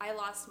 I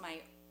lost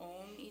my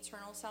own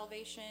eternal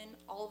salvation.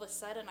 All of a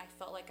sudden, I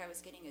felt like I was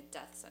getting a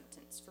death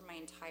sentence for my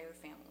entire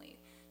family.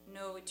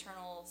 No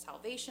eternal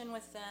salvation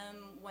with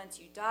them. Once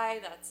you die,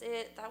 that's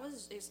it.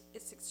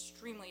 It's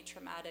extremely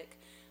traumatic.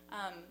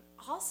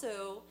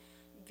 Also,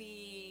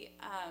 the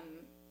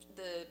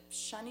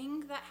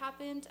shunning that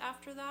happened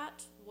after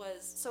that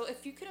was, so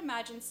if you could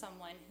imagine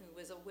someone who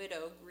was a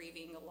widow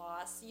grieving a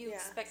loss, you Yeah.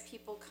 expect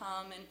people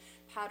come and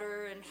pat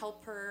her and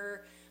help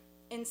her.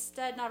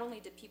 instead, not only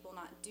did people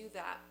not do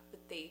that,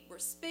 but they were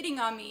spitting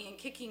on me and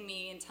kicking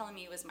me and telling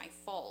me it was my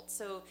fault.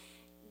 So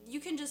you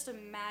can just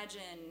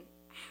imagine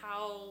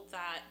how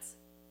that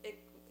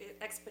it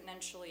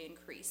exponentially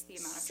increased the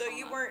amount of So trauma.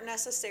 you weren't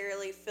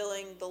necessarily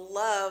feeling the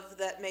love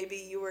that maybe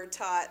you were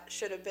taught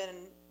should have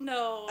been.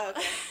 No.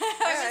 Okay. I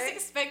was Alright. just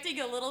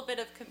expecting a little bit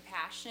of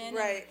compassion.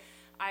 Right. And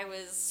I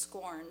was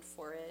scorned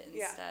for it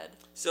Yeah. instead.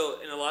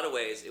 So in a lot of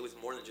ways, it was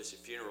more than just a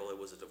funeral; it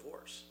was a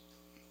divorce.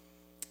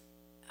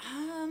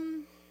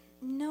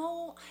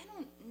 No, I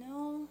don't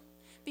know,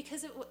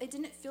 because it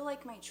didn't feel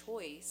like my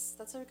choice.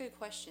 That's a good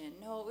question.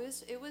 No,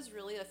 it was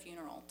really a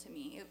funeral to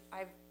me.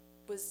 I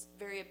was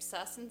very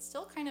obsessed, and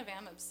still kind of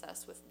am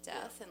obsessed with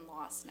death and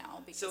loss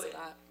now because So of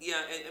that.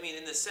 yeah, I mean,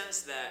 in the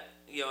sense that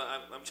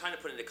I'm trying to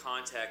put into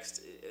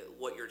context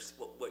what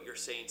you're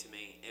saying to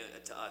me,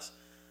 to us,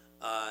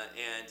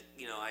 and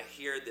I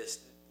hear this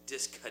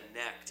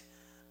disconnect.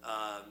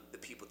 The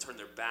people turn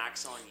their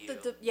backs on you.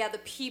 The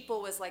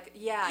people was like,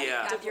 yeah, you're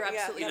Yeah.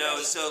 absolutely You know,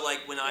 right. so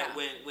like when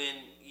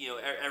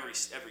Yeah.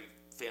 every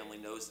family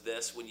knows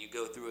this. When you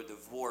go through a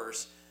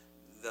divorce,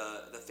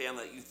 the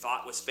family that you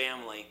thought was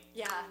family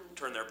Yeah.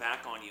 turn their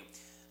back on you.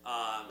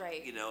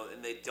 Right.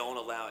 And they don't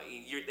allow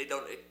they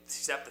don't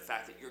accept the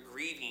fact that you're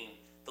grieving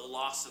the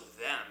loss of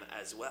them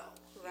as well.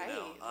 Right.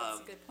 That's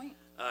a good point.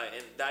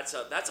 And that's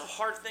a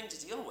hard thing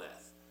to deal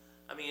with.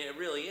 I mean, it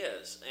really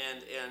is.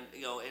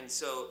 And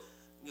so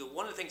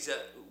one of the things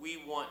that we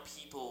want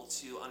people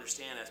to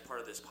understand as part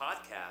of this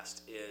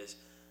podcast is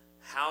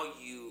how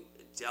you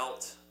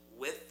dealt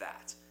with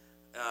that.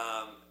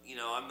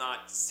 I'm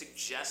not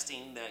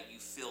suggesting that you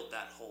filled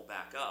that hole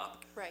back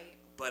up, Right.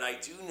 but I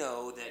do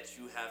know that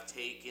you have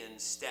taken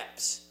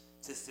steps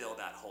to fill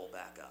that hole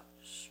back up.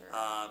 Sure.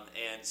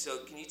 And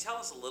so can you tell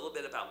us a little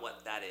bit about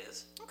what that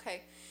is?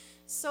 Okay.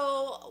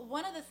 So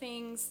one of the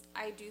things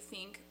I do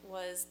think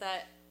was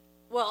that,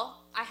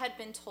 well, I had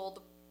been told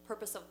the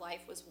purpose of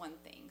life was one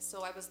thing.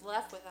 So I was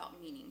left without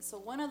meaning. So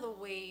one of the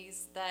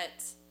ways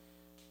that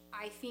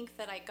I think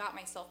that I got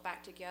myself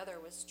back together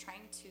was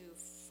trying to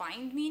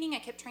find meaning. I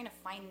kept trying to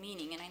find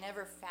meaning and I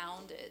never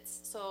found it.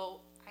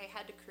 So I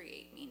had to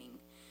create meaning.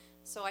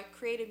 So I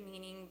created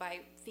meaning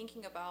by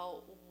thinking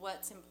about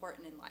what's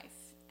important in life.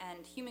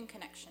 And human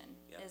connection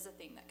is a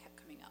thing that kept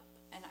coming up.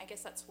 And I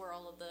guess that's where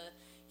all of the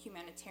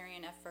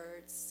humanitarian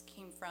efforts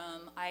came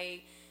from.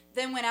 I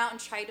then went out and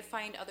tried to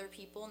find other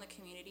people in the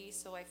community.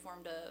 So I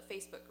formed a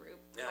Facebook group.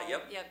 Yeah,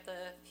 Yep, the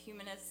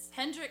Humanists.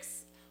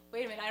 Hendricks.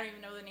 Wait a minute, I don't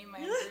even know the name of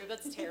my own group.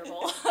 That's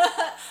terrible.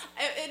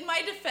 In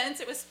my defense,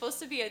 it was supposed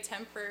to be a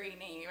temporary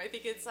name. I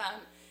think it's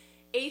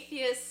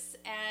Atheists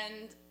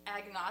and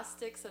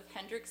Agnostics of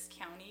Hendricks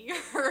County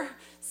or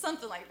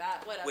something like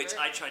that, whatever. Which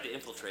I tried to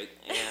infiltrate,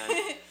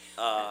 and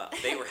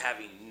they were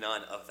having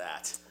none of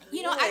that.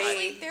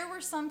 Actually, there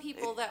were some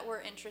people that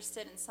were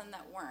interested and some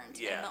that weren't.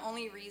 Yeah. And the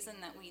only reason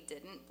that we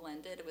didn't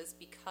blend it was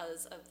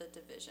because of the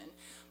division.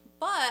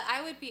 But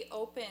I would be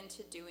open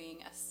to doing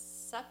a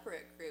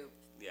separate group,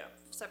 Yeah.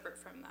 separate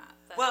from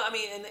that. Well, I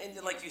mean,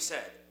 and like you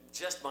said,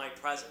 just my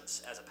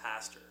presence as a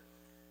pastor,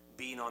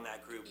 being on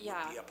that group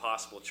would be a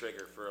possible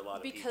trigger for a lot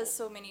of people. Because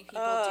so many people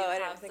Oh, do I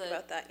have didn't think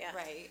about that, yeah.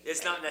 Right.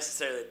 It's not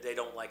necessarily that they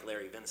don't like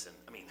Larry Vinson.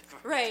 I mean,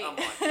 Right. come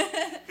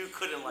on. Who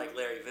couldn't like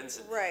Larry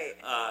Vinson? Right.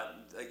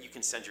 You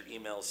can send your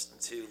emails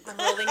to...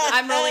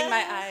 I'm rolling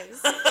my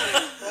eyes.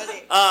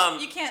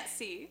 Ready. You can't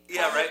see.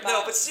 Yeah, right.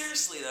 No, but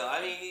seriously, though,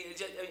 I mean,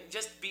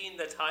 just being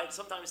the type...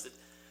 Sometimes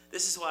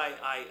this is why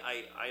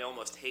I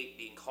almost hate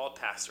being called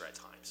pastor at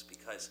times,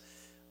 because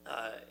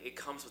it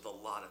comes with a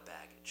lot of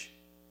baggage.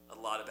 A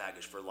lot of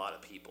baggage for a lot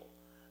of people.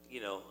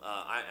 And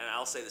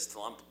I'll say this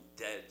till I'm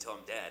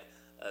dead.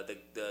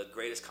 The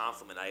greatest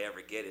compliment I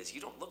ever get is,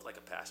 you don't look like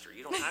a pastor.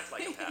 You don't act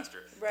like a pastor.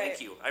 Right.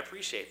 Thank you. I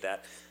appreciate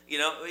that.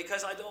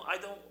 Because I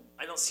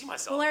don't see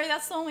myself. Well, Larry,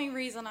 that's the only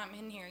reason I'm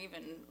in here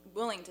even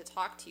willing to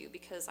talk to you,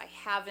 because I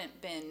haven't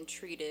been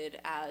treated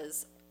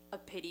as a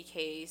pity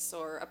case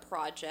or a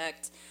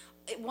project.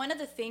 One of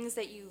the things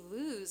that you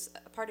lose,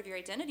 a part of your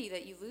identity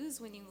that you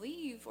lose when you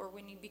leave or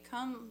when you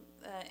become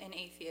an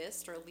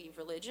atheist or leave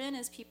religion,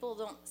 is people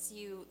don't see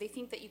you, they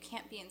think that you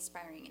can't be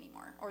inspiring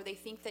anymore, or they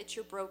think that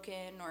you're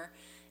broken,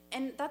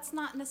 and that's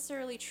not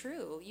necessarily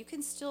true. You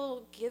can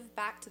still give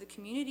back to the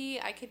community.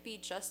 I could be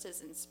just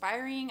as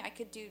inspiring. I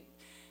could do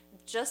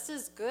just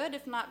as good,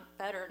 if not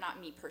better,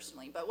 not me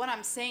personally. But what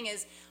I'm saying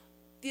is,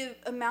 the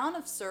amount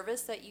of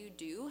service that you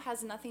do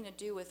has nothing to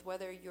do with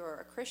whether you're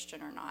a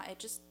Christian or not. It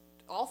just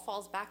all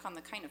falls back on the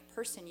kind of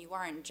person you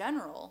are in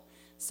general.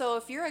 So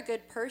if you're a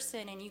good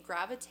person and you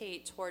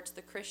gravitate towards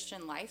the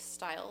Christian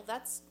lifestyle,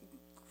 that's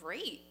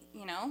great,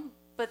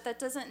 but that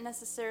doesn't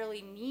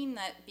necessarily mean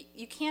that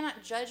you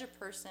cannot judge a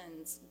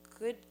person's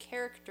good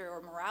character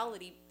or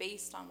morality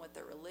based on what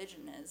their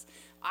religion is.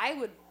 I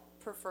would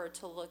prefer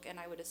to look, and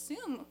I would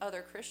assume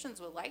other Christians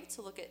would like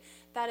to look at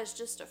that as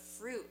just a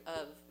fruit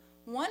of,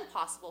 one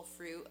possible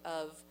fruit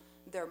of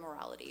their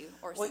morality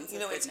or sense of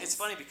goodness. It's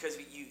funny because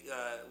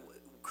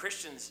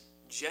Christians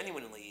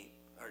genuinely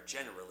or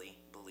generally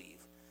believe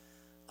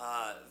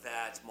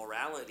that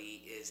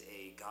morality is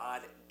a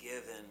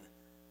God-given,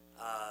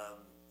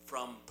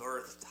 from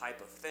birth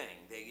type of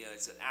thing.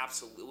 It's an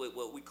absolute,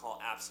 what we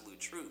call absolute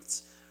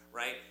truths,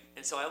 right?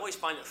 And so I always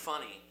find it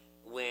funny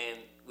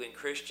when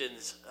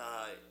Christians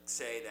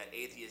say that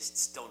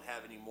atheists don't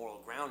have any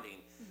moral grounding,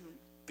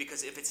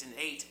 because if it's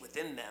innate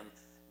within them,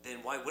 then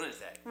why wouldn't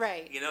they?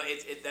 Right.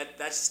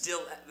 That's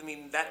still,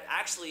 that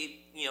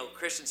actually,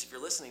 Christians, if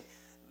you're listening,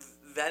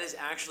 that is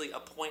actually a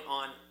point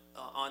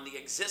on the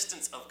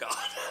existence of God.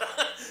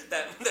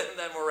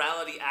 that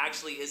morality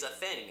actually is a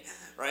thing,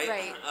 right?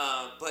 Right.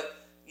 But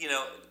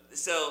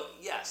so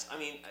yes,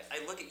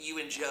 I look at you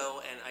and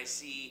Joe, and I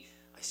see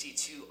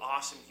two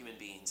awesome human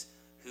beings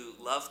who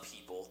love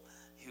people,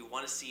 who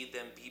want to see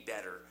them be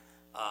better,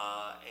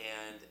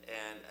 and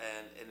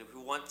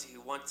who want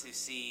to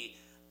see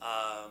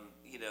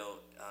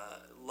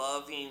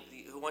loving,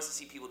 who wants to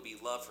see people be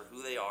loved for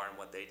who they are and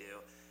what they do,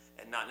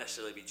 and not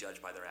necessarily be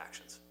judged by their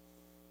actions.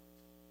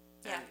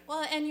 Yeah.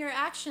 Well, and your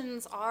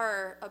actions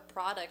are a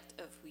product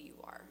of who you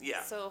are.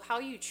 Yeah. So how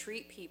you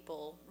treat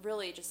people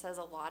really just says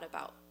a lot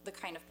about the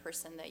kind of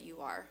person that you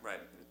are. Right.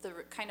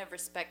 The kind of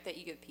respect that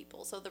you give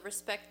people. So the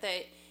respect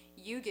that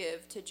you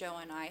give to Joe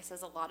and I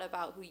says a lot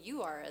about who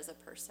you are as a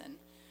person.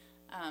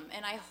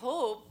 And I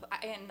hope,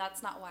 and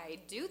that's not why I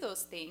do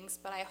those things,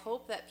 but I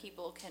hope that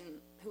people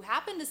who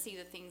happen to see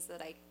the things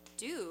that I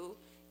do,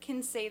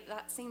 can say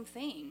that same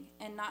thing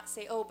and not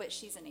say, oh, but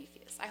she's an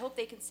atheist. I hope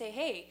they can say,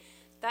 hey,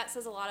 that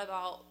says a lot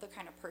about the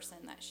kind of person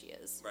that she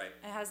is. Right.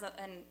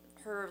 And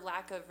her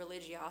lack of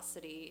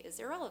religiosity is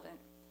irrelevant.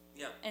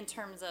 Yeah. In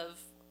terms of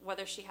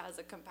whether she has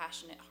a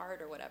compassionate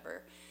heart or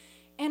whatever.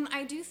 And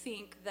I do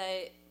think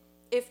that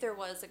if there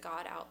was a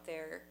God out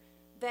there,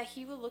 that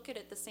he would look at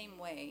it the same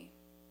way.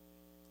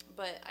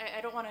 But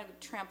I don't want to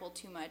trample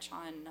too much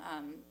on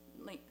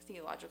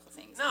theological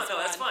things. No,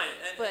 that's fine.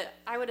 But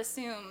I would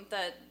assume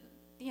that,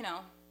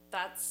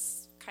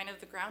 that's kind of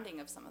the grounding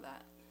of some of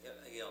that.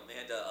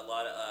 Amanda,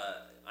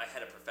 I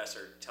had a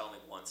professor tell me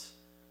once,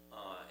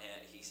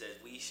 and he said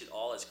we should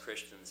all as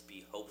Christians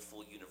be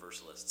hopeful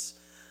universalists,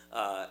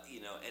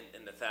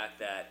 and the fact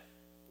that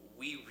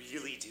we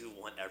really do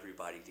want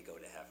everybody to go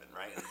to heaven,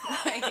 right?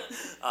 Right.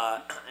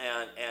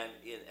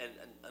 And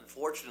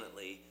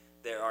unfortunately,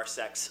 there are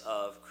sects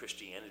of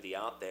Christianity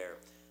out there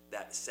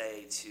that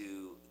say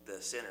to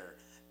the sinner,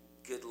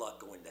 "Good luck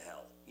going to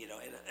hell,"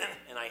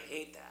 and I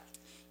hate that.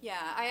 Yeah,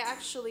 I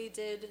actually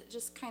did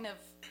just kind of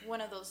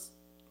one of those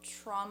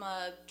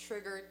trauma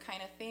triggered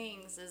kind of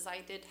things is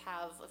I did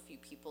have a few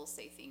people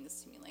say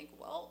things to me like,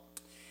 well,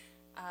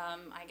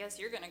 I guess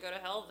you're going to go to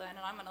hell then, and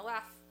I'm going to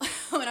laugh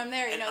when I'm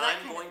there. And that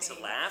I'm going to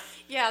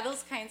laugh? Yeah,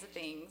 those kinds of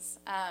things.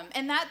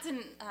 And that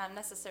didn't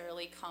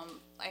necessarily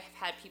come, I've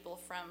had people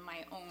from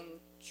my own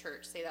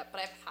church say that, but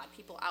I've had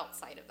people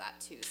outside of that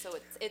too. So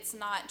it's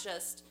not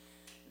just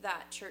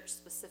that church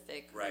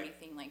specific or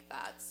anything like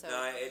that. So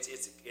no,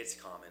 it's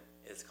common.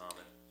 It's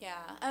common. Yeah,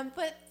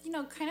 but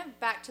kind of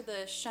back to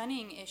the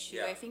shunning issue.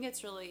 Yeah. I think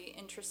it's really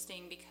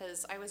interesting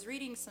because I was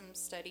reading some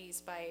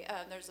studies by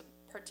there's a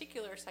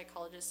particular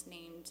psychologist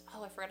named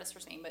I forgot his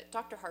first name, but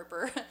Dr.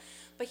 Harper.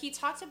 But he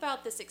talked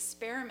about this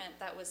experiment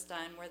that was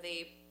done where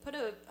they put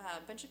a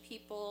bunch of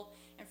people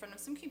in front of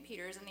some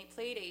computers and they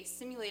played a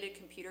simulated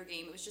computer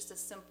game. It was just a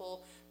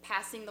simple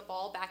passing the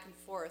ball back and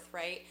forth,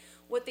 right?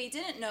 What they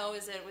didn't know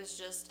is that it was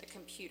just a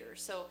computer.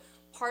 So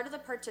part of the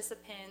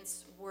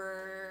participants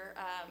were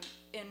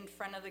in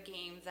front of the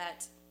game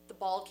that the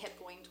ball kept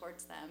going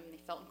towards them and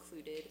they felt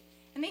included.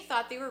 And they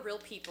thought they were real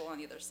people on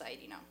the other side,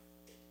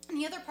 And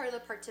the other part of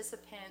the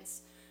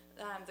participants,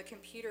 the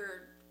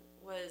computer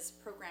was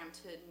programmed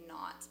to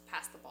not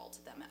pass the ball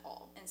to them at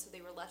all. And so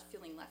they were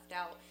feeling left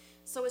out.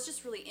 So it's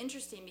just really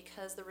interesting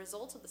because the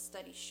results of the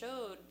study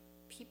showed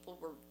people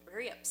were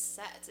very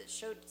upset. It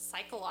showed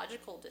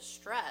psychological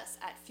distress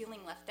at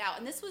feeling left out.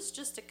 And this was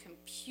just a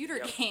computer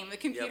game, a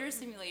computer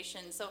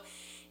simulation. So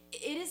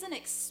it isn't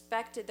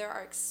expected. There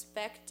are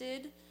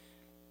expected,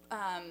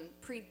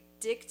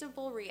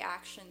 predictable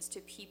reactions to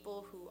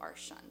people who are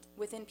shunned,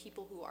 within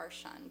people who are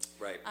shunned.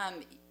 Right.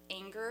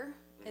 Anger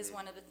is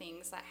one of the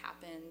things that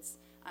happens.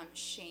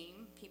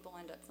 Shame. People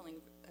end up feeling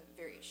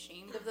very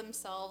ashamed of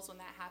themselves when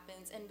that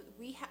happens. And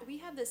we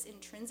have this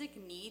intrinsic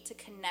need to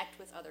connect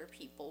with other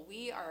people.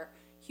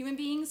 Human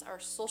beings are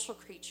social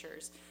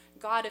creatures.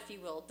 God, if you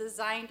will,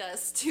 designed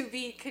us to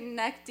be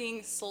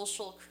connecting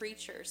social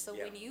creatures. So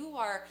when you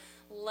are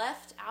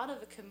left out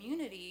of a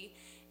community,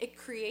 it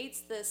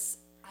creates this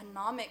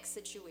anomic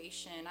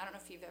situation. I don't know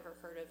if you've ever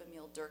heard of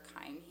Emil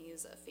Durkheim.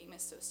 He's a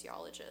famous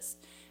sociologist.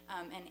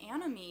 And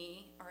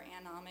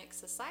anomic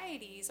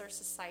societies are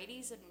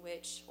societies in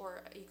which,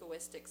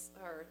 egoistic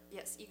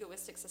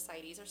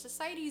societies are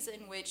societies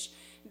in which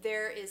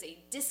there is a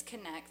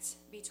disconnect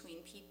between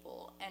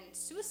people, and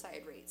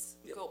suicide rates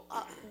go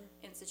up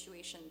in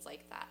situations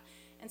like that.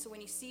 And so when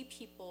you see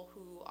people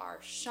who are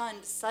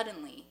shunned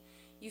suddenly,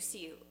 you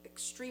see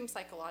extreme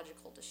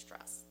psychological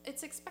distress.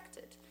 It's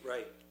expected.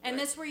 Right. And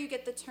that's where you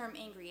get the term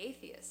angry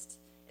atheist.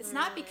 It's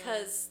not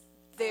because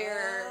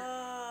they're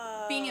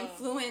being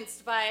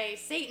influenced by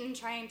Satan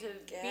trying to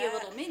be a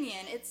little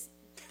minion.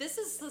 This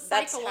is the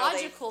That's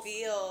psychological how they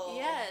feel.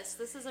 Yes,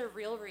 this is a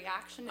real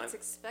reaction. It's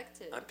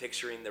expected. I'm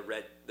picturing the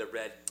red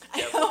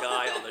devil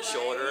guy on the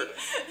shoulder.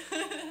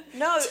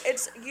 No,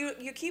 it's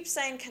you keep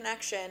saying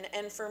connection,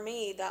 and for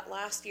me, that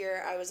last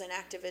year I was in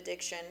active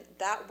addiction,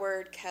 that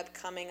word kept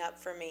coming up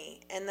for me.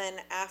 And then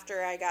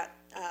after I got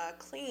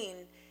clean,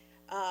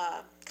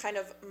 kind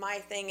of my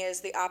thing is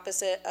the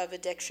opposite of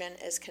addiction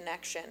is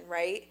connection,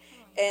 right?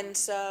 And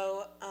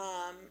so,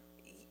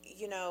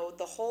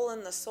 the hole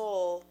in the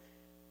soul,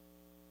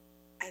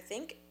 I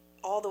think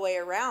all the way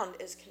around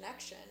is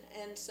connection.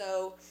 And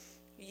so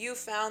you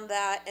found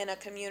that in a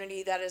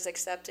community that is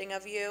accepting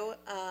of you,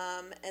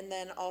 and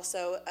then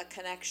also a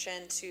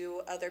connection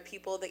to other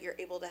people that you're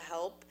able to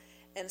help.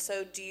 And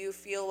so do you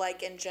feel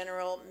like in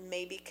general,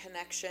 maybe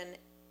connection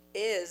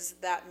is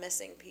that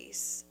missing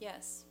piece?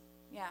 Yes.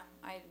 Yeah,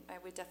 I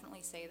would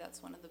definitely say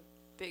that's one of the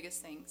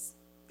biggest things.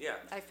 Yeah.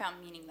 I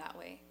found meaning that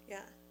way.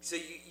 Yeah. So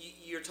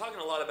you're talking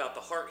a lot about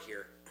the heart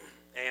here,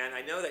 and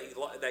I know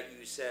that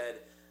you said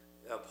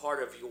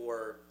part of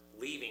your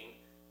leaving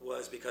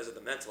was because of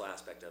the mental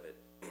aspect of it.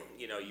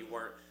 You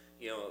weren't,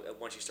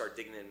 once you start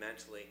digging in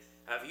mentally.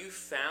 Have you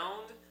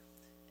found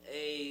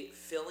a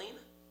filling,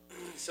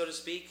 so to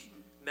speak,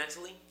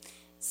 mentally?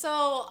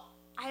 So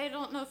I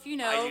don't know if you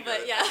know, I do know but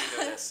that. yeah, I do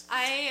know this.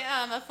 I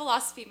am a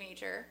philosophy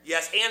major.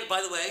 Yes, and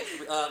by the way,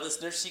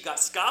 listeners, she got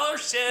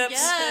scholarships.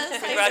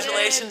 Yes,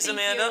 Congratulations, I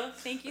did. Amanda.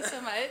 Thank you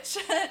so much.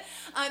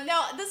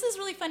 Now, this is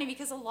really funny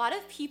because a lot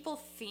of people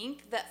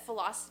think that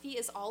philosophy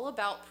is all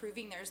about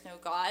proving there's no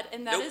God,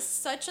 and that Nope. is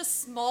such a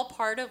small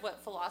part of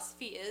what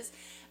philosophy is.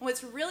 And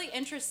what's really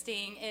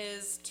interesting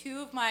is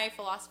two of my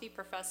philosophy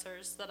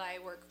professors that I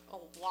work a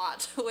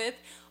lot with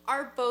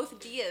are both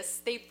deists.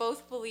 They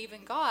both believe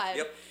in God.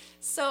 Yep.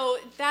 So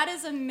that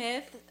is a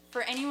myth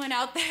for anyone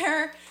out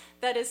there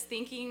that is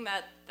thinking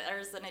that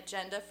there's an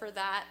agenda for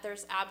that.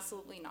 There's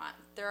absolutely not.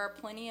 There are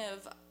plenty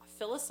of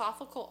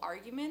philosophical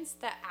arguments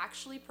that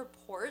actually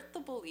purport the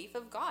belief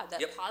of God, that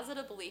Yep.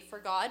 positive belief for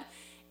God.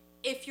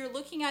 If you're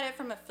looking at it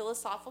from a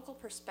philosophical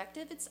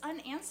perspective, it's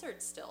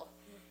unanswered still.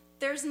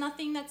 There's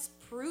nothing that's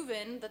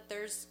proven that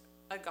there's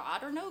a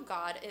God or no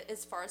God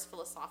as far as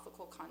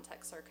philosophical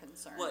contexts are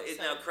concerned. Well,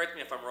 So- now correct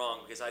me if I'm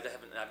wrong, because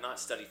I've not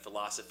studied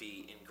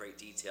philosophy in great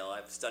detail.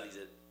 I've studied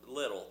it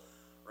little,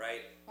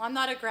 right? Well, I'm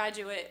not a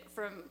graduate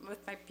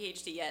with my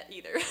PhD yet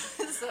either.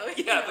 So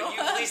Yeah, but you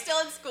at I'm least still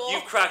in school.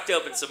 You've cracked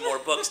open some more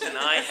books than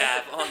I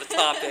have on the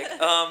topic.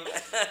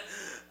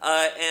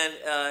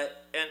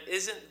 And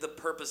isn't the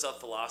purpose of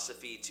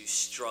philosophy to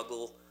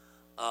struggle?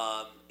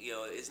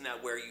 Isn't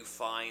that where you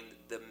find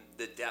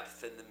the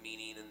depth and the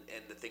meaning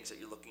and the things that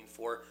you're looking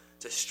for?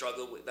 To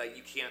struggle with that,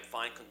 you can't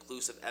find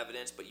conclusive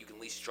evidence, but you can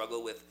at least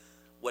struggle with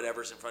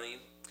whatever's in front of you.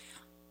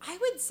 I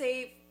would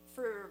say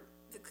for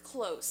the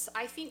close.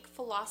 I think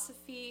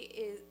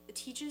philosophy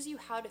teaches you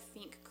how to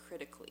think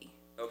critically.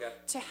 Okay.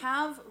 To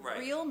have Right.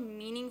 real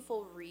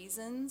meaningful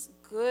reasons,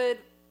 good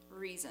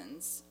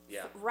reasons,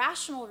 Yeah.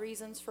 rational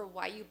reasons for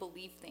why you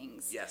believe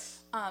things. Yes.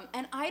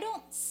 And I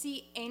don't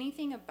see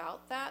anything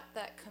about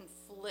that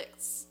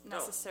conflicts No.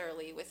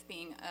 necessarily with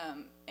being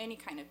any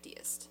kind of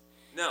deist.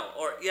 No.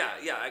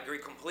 I agree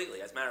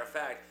completely. As a matter of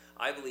fact,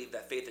 I believe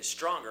that faith is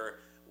stronger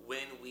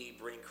when we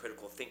bring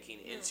critical thinking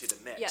into the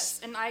mix. Yes,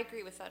 and I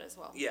agree with that as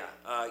well. Yeah,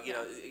 I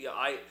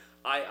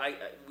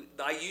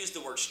use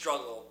the word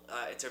struggle.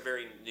 It's a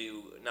very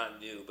not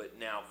new, but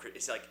now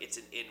it's like it's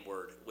an in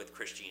word with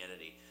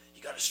Christianity.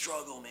 You got to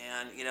struggle,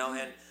 man.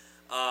 And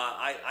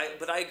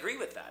but I agree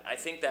with that. I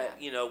think that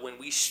when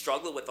we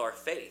struggle with our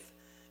faith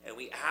and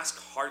we ask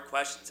hard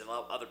questions and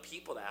allow other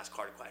people to ask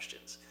hard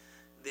questions,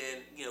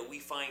 then we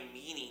find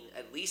meaning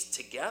at least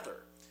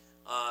together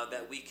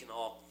that we can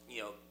all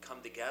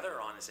come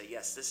together on and say,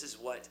 yes, this is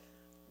what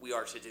we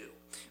are to do.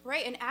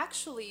 Right, and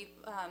actually,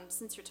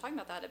 since you're talking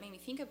about that, it made me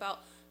think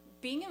about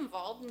being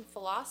involved in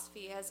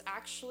philosophy has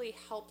actually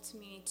helped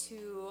me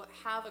to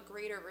have a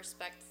greater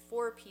respect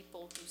for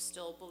people who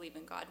still believe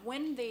in God.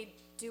 When they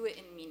do it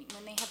in meaning,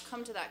 when they have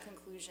come to that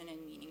conclusion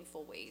in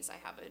meaningful ways,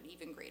 I have an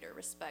even greater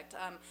respect.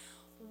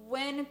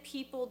 When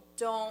people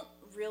don't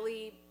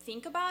really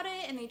think about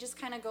it and they just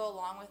kind of go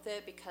along with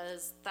it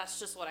because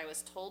that's just what I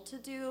was told to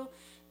do,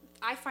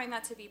 I find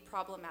that to be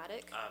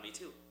problematic. Me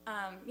too.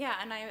 Yeah,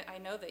 and I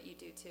know that you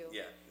do too.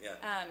 Yeah.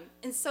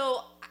 And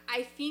so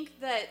I think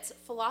that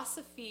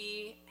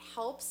philosophy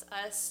helps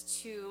us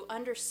to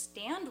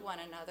understand one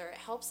another. It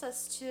helps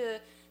us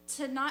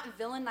to not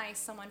villainize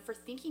someone for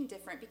thinking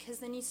different, because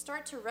then you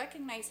start to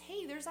recognize,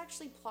 hey, there's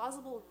actually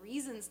plausible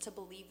reasons to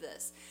believe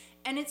this.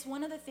 And it's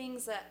one of the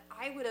things that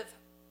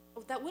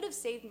would have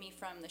saved me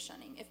from the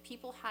shunning. If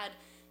people had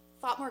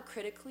thought more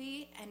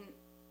critically and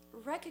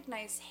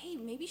recognize, hey,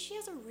 maybe she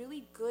has a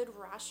really good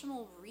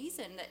rational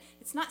reason, that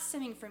it's not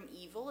stemming from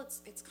evil,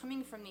 it's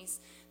coming from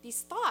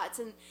these thoughts,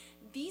 and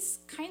these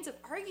kinds of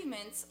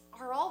arguments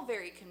are all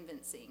very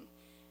convincing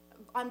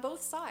on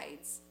both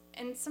sides.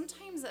 And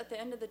sometimes at the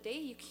end of the day,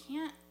 you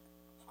can't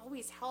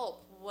always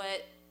help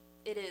what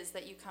it is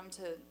that you come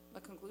to a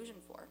conclusion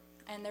for.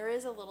 And there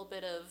is a little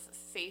bit of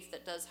faith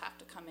that does have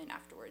to come in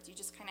afterwards. You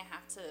just kind of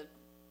have to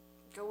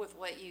go with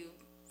what you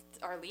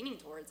are leaning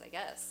towards, I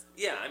guess.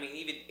 Yeah, I mean,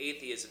 even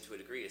atheism to a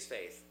degree is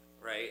faith,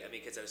 right? I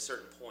mean, because at a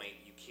certain point,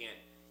 you can't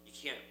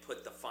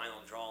put the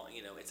final draw.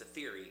 You know, it's a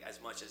theory as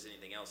much as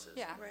anything else is.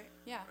 Yeah. Right.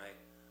 Yeah. Right.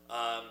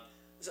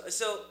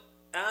 So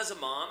as a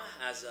mom,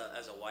 as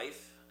a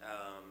wife,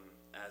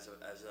 as a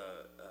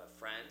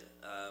friend,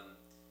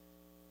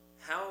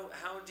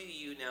 how do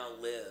you now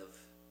live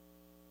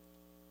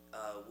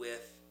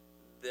with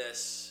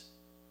this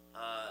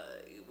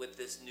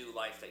new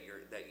life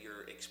that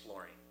you're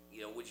exploring?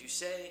 You know, would you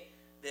say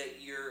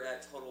that you're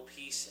at total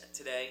peace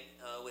today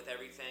with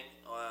everything,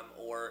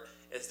 or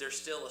is there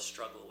still a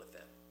struggle with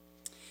it?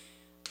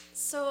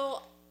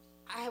 So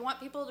I want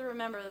people to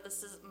remember that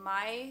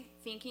my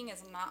thinking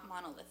is not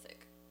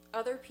monolithic.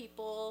 Other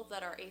people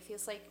that are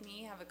atheists like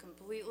me have a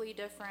completely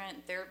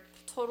different, they're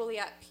totally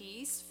at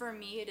peace. For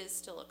me, it is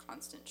still a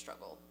constant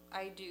struggle.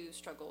 I do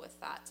struggle with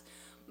that.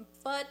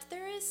 But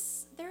there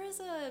is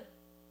a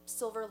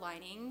silver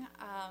lining.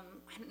 I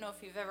don't know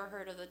if you've ever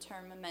heard of the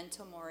term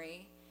memento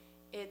mori.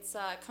 It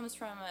comes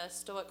from a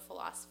Stoic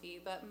philosophy,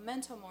 but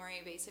memento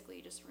mori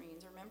basically just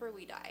means remember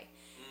we die.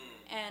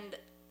 And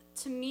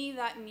to me,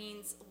 that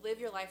means live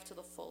your life to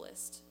the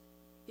fullest,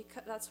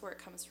 because that's where it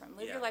comes from.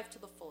 Live your life to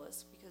the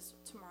fullest, because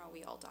tomorrow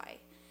we all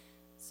die.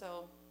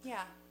 So,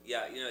 yeah.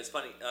 Yeah, you know, it's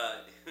funny.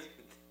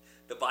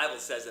 The Bible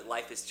says that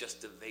life is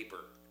just a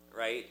vapor,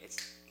 right? It's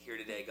here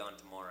today, gone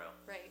tomorrow.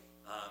 Right.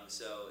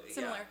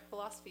 Similar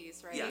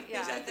philosophies, right? Yeah,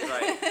 exactly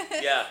right.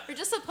 Yeah. We're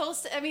just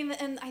supposed to,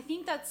 and I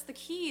think that's the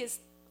key, is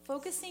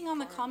focusing on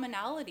the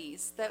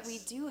commonalities that we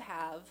do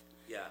have.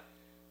 Yeah.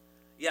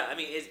 Yeah, I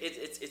mean,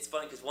 it's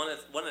funny because one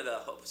of the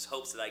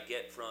hopes that I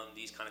get from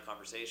these kind of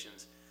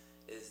conversations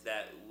is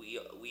that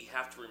we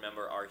have to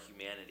remember our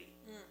humanity.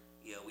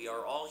 You know, we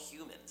are all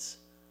humans,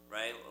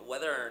 right?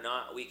 Whether or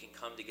not we can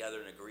come together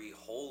and agree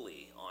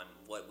wholly on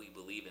what we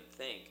believe and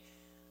think,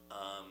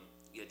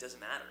 it doesn't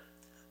matter.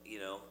 You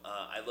know,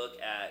 I look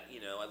at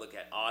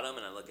Autumn,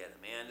 and I look at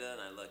Amanda,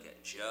 and I look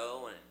at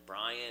Joe and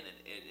Brian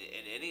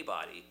and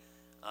anybody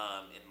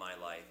in my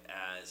life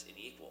as an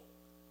equal.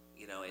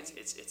 You know,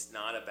 it's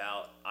not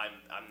about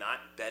I'm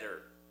not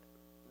better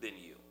than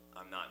you.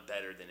 I'm not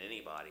better than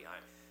anybody.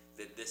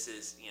 This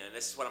is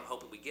what I'm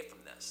hoping we get from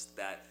this.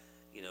 That,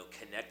 you know,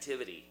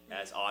 connectivity,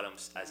 as Autumn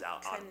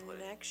put it.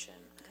 Connection.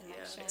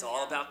 Yeah, it's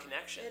all about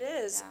connection. It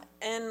is.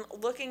 Yeah. And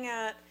looking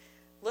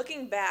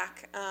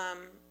back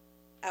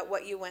at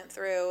what you went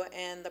through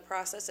and the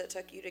process it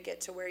took you to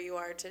get to where you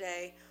are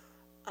today,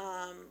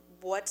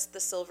 what's the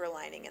silver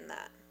lining in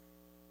that?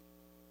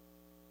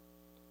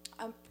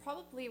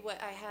 Probably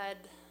what I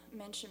had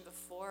mentioned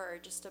before,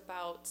 just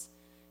about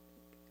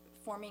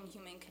forming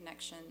human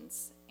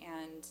connections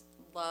and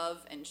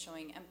love and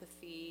showing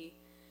empathy,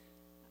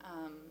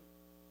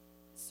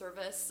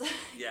 service.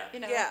 Yeah.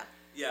 You know? Yeah.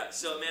 Yeah.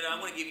 So, Amanda, I'm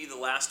going to give you the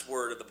last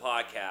word of the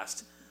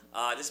podcast.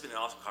 This has been an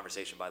awesome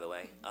conversation, by the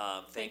way.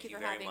 Thank you for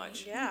very having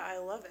much. me. Yeah, I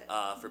love it.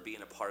 For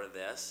being a part of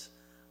this.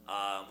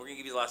 We're going to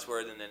give you the last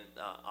word, and then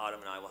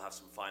Autumn and I will have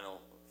some final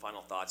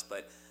thoughts.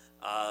 But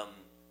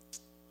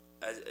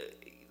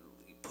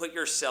put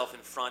yourself in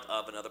front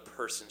of another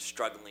person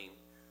struggling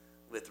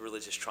with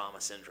religious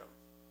trauma syndrome.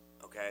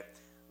 Okay?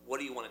 What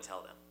do you want to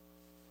tell them?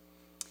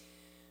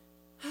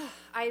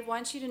 I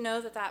want you to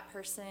know that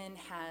person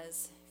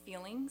has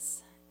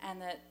feelings,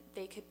 and that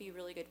they could be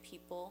really good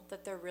people,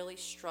 that they're really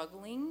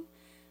struggling,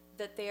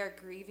 that they are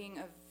grieving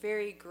a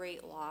very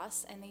great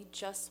loss, and they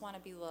just want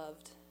to be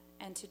loved,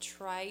 and to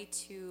try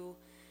to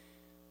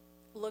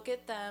look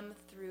at them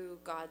through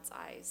God's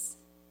eyes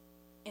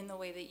in the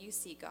way that you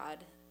see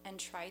God, and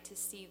try to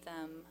see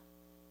them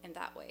in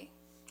that way.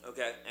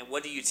 Okay, and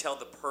what do you tell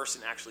the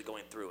person actually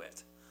going through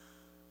it?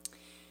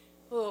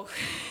 Oh,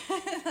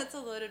 that's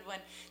a loaded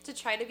one. To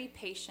try to be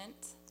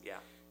patient.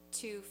 Yeah.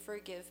 To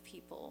forgive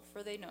people,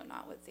 for they know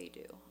not what they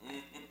do.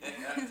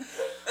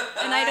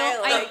 And And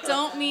I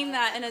don't mean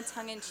that in a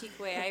tongue-in-cheek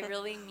way. I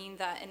really mean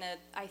that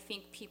I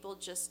think people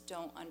just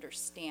don't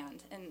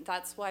understand. And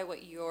that's why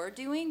what you're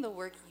doing, the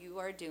work you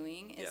are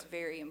doing, is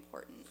very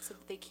important, so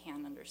that they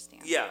can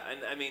understand. Yeah,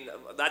 and I mean,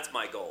 that's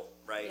my goal,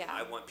 right? Yeah.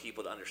 I want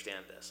people to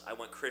understand this. I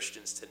want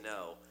Christians to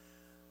know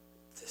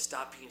to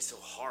stop being so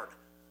hard.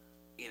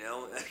 You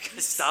know,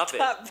 stop it.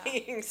 Stop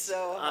being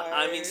so hard.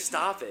 I mean,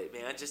 stop it,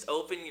 man. Just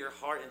open your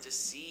heart and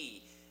just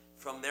see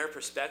from their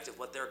perspective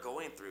what they're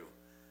going through,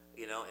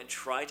 you know, and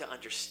try to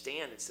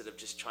understand instead of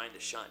just trying to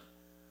shun.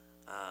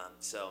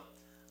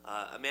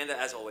 Amanda,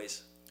 as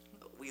always,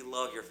 we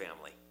love your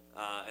family,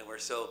 and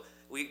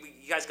you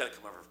guys got to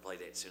come over for play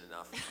date soon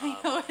enough. I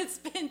know it's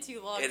been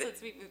too long since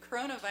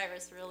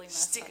coronavirus really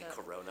messed Stick that it, up.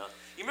 Corona.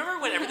 You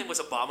remember when everything was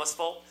Obama's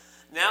fault?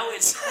 Now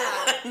it's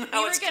We were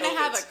going to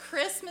have a COVID's.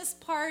 Christmas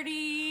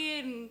party,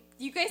 and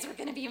you guys were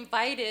going to be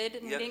invited,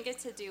 and Yep. we didn't get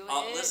to do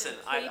it. Listen,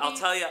 and I'll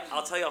tell you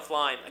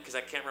offline because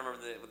I can't remember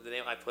the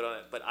name I put on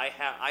it. But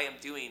I am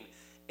doing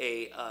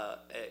a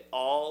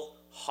all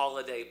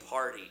holiday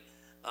party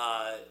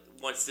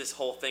once this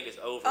whole thing is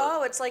over.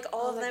 Oh, it's like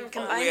all of them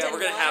combined in we're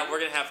gonna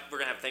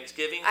one? have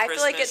Thanksgiving. I Christmas,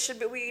 feel like it should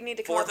be. We need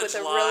to come 4th up of with a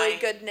July. really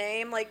good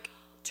name, like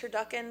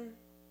Turducken.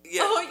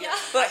 Yeah. Oh yeah.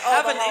 But I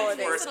have all a the name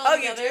holidays. for it. Oh,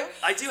 you do?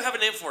 I do have a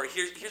name for it.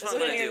 Here's Is what it I'm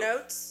gonna in your do.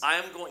 notes?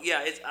 I'm going.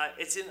 Yeah,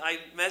 it's in. I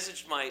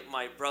messaged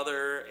my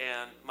brother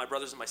and my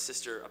brothers and my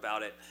sister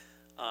about it,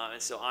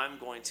 and so I'm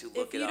going to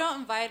look If it you up. don't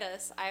invite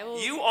us, I will.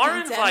 You are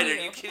condemn invited.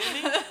 you. Are you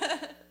kidding me?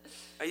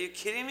 Are you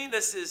kidding me?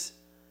 This is.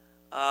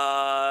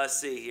 Let's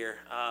see here.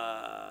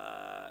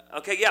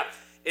 Okay, yeah,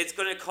 it's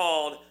going to be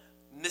called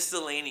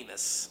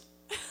Miscellaneous.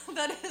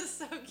 That is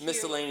so cute.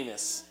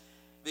 Miscellaneous,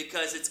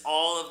 because it's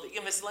all of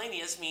the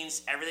miscellaneous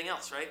means everything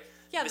else, right?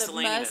 Yeah, the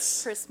miscellaneous.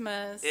 mess,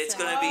 Christmas. It's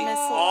and going to be miscellaneous.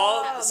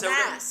 all. So we're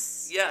gonna-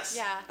 mass. yes.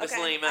 Yeah.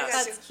 Miscellaneous Okay, I mass.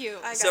 got That's you. cute.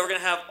 I got So we're it.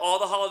 gonna have all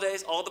the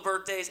holidays, all the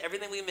birthdays,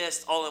 everything we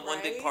missed, all in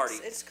one big Right? party.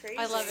 It's crazy.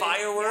 I love it.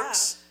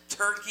 Fireworks,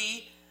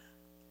 turkey,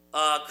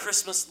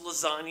 Christmas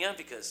lasagna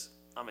because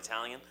I'm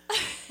Italian,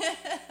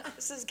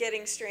 This is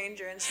getting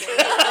stranger and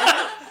stranger.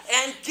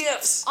 and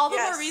gifts. All the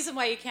Yes. more reason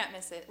why you can't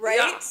miss it. Right?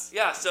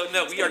 Yeah. So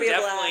no, we gonna are be a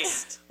definitely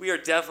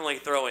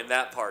blast. throwing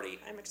that party.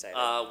 I'm excited.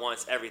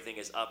 Once everything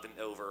is up and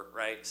over,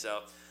 right?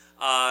 So,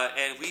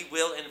 and we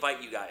will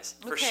invite you guys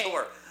for Okay.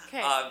 sure.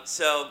 Okay.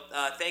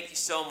 Thank you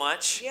so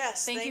much.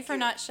 Yes. Thank you for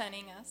not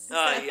shunning us.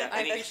 Yeah, I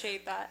any-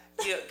 appreciate that.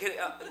 Yeah,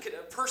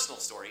 a personal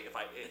story. If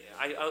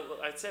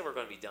I'd say we're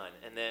going to be done,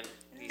 and then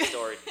the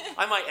story.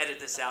 I might edit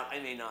this out. I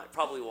may not.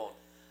 Probably won't.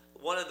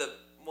 One of the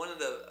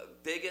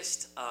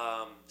biggest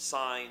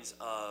signs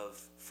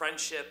of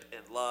friendship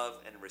and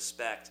love and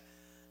respect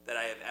that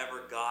I have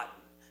ever gotten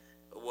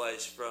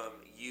was from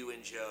you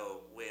and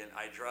Joe when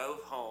I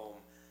drove home.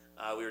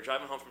 We were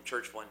driving home from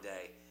church one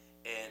day,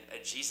 and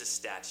a Jesus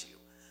statue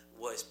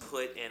was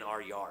put in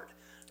our yard.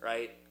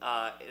 Right?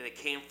 And it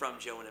came from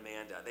Joe and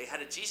Amanda. They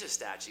had a Jesus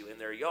statue in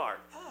their yard.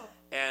 Oh.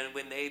 And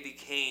when they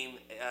became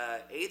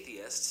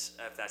atheists,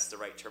 if that's the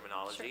right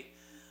terminology,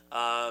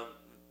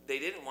 they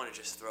didn't want to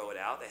just throw it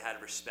out. They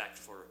had respect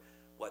for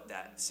what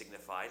that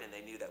signified, and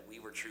they knew that we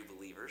were true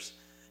believers.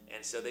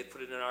 And so they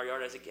put it in our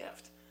yard as a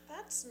gift.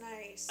 That's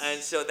nice.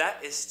 And so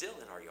that is still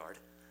in our yard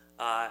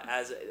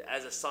as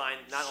a sign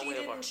not she only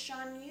of our... didn't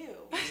shun you.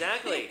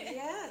 Exactly.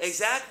 Yes.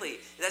 Exactly.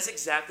 That's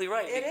exactly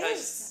right. It because,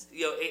 is.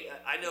 you know,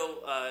 I know...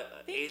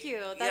 Thank you.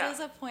 yeah. That is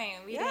a point.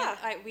 Yeah.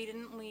 We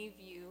didn't leave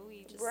you.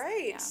 We just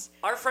Right.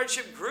 Yeah. Our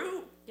friendship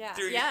grew Yeah.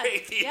 through yeah. your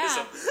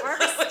atheism.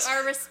 Yeah.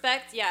 Our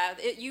respect. Yeah.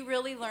 You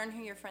really learn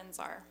who your friends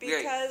are.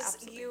 Because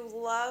Absolutely. you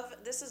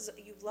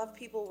love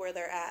people where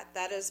they're at.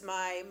 That is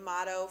my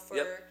motto for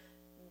Yep.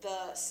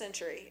 the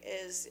century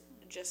is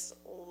just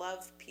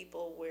love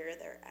people where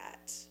they're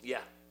at. Yeah,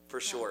 for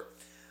sure.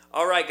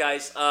 All right,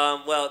 guys.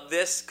 Well,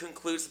 this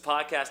concludes the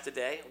podcast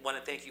today. I want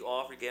to thank you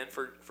all again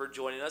for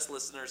joining us,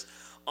 listeners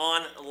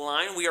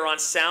online. We are on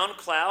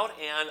SoundCloud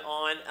and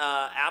on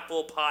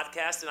Apple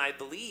Podcast, and I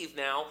believe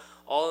now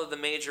all of the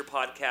major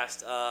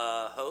podcast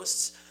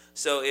hosts.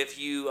 So if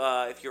you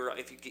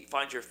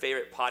find your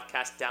favorite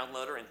podcast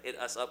downloader and hit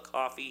us up,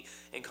 Coffee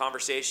and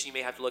Conversation, you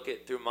may have to look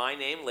it through my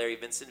name, Larry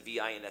Vinson,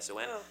 Vinson.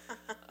 Oh.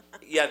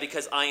 Yeah,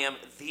 because I am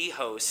the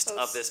host of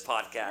Host. this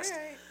podcast.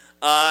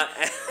 All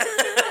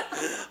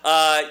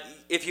right.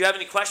 If you have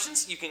any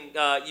questions, you can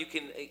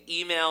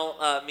email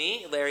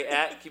me, Larry,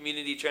 at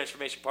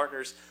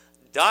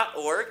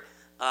communitytransformationpartners.org.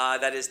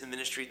 That is the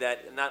ministry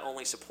that not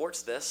only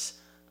supports this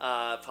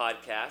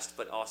podcast,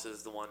 but also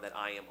is the one that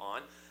I am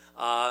on.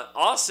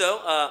 Also,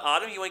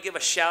 Autumn, you want to give a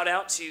shout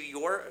out to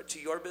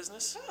your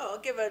business? Oh, I'll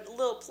give a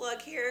little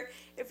plug here.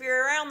 If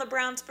you're around the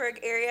Brownsburg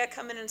area,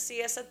 come in and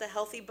see us at the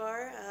Healthy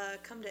Bar.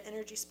 Come to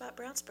Energy Spot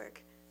Brownsburg.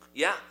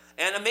 Yeah,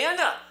 and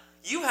Amanda,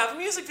 you have a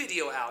music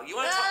video out. You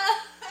want to talk?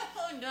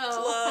 Oh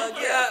no. Plug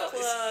it. Yeah.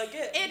 Plug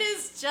it. It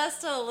is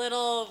just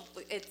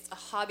it's a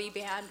hobby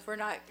band. We're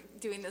not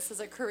doing this as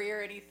a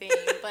career or anything,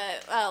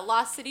 but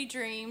Lost City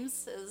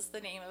Dreams is the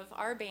name of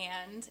our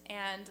band,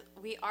 and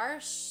we are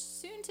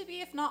soon to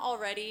be, if not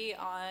already,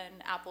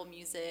 on Apple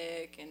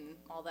Music and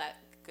all that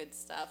good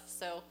stuff.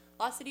 So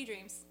Lost City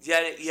Dreams. You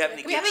have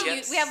any We have gigs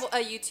yet? we have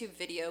a YouTube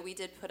video. We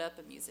did put up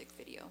a music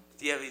video.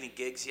 Do you have any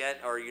gigs yet,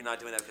 or you're not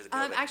doing that because of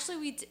COVID?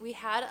 Actually, we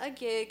had a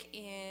gig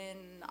in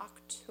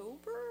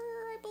October,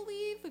 I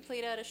believe. We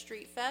played at a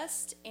street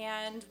fest,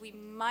 and we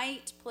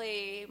might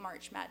play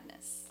March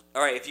Madness.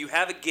 All right, if you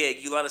have a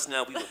gig, you let us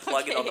know. We will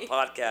plug it on the Okay.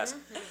 podcast.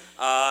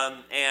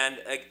 And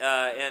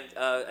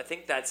I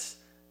think that's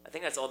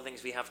all the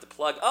things we have to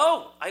plug.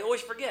 Oh, I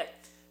always forget.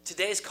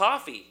 Today's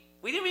coffee.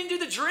 We didn't even do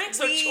the drinks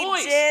or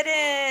choice. We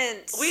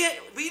didn't. We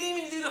didn't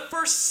even do the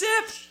first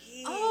sip.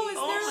 Oh, is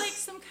Oh there my- like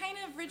some kind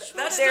of ritual?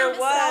 That's- that There we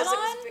was. missed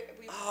out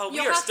It on? Oh, we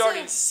You'll are have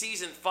starting to-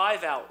 season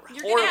 5 out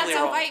You're gonna have horribly to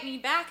wrong. invite me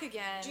back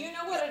again. Do you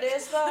know what it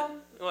is, though?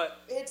 What?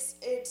 It's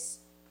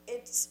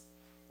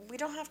we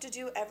don't have to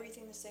do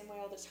everything the same way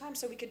all the time,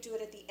 so we could do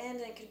it at the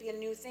end, and it could be a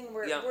new thing.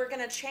 We're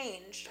gonna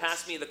change.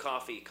 Pass me the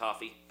coffee.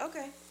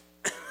 Okay.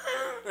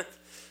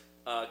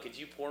 Could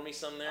you pour me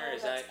some there? Oh,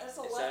 Is that's that a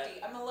is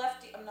lefty. I'm a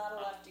lefty. I'm not a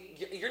lefty.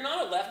 You're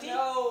not a lefty?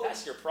 No.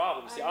 That's your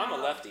problem. See, I'm a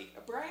know. lefty.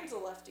 Brian's a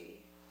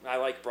lefty. I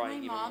like Brian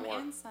My even mom more.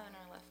 and son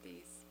are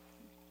lefties.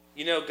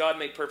 You know, God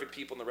made perfect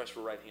people, and the rest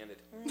were right-handed.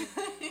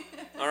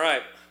 All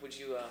right, would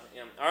you?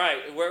 All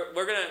right, we're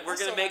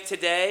gonna make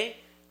today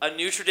a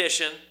new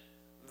tradition: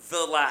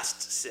 the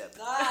last sip.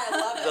 I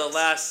love it. The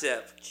last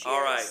sip. Cheers.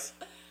 All right.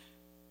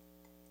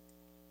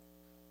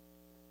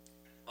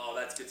 Oh,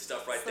 that's good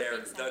stuff right there.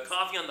 Slipping The sounds.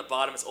 coffee on the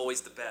bottom is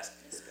always the best.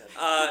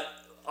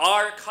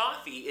 Our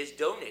coffee is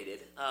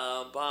donated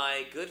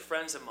by good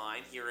friends of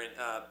mine here in,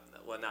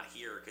 well, not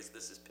here because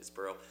this is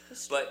Pittsburgh,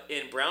 but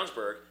in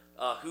Brownsburg,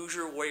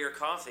 Hoosier Warrior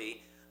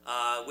Coffee,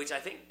 which I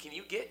think, can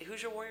you get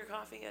Hoosier Warrior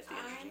Coffee at the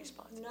Energy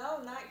spots?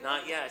 No, not yet.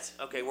 Not yet.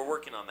 Okay, we're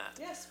working on that.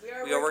 Yes, we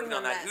are. We are working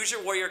on that.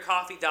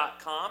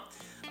 HoosierWarriorCoffee.com.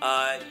 You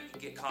can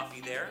get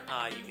coffee there.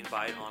 You can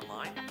buy it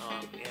online.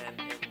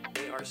 And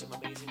they are some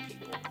amazing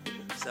people.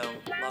 So,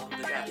 love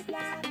them to death.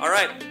 All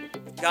right,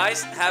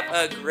 guys, have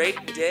a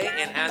great day.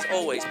 And as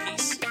always,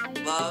 peace,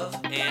 love,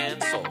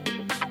 and soul.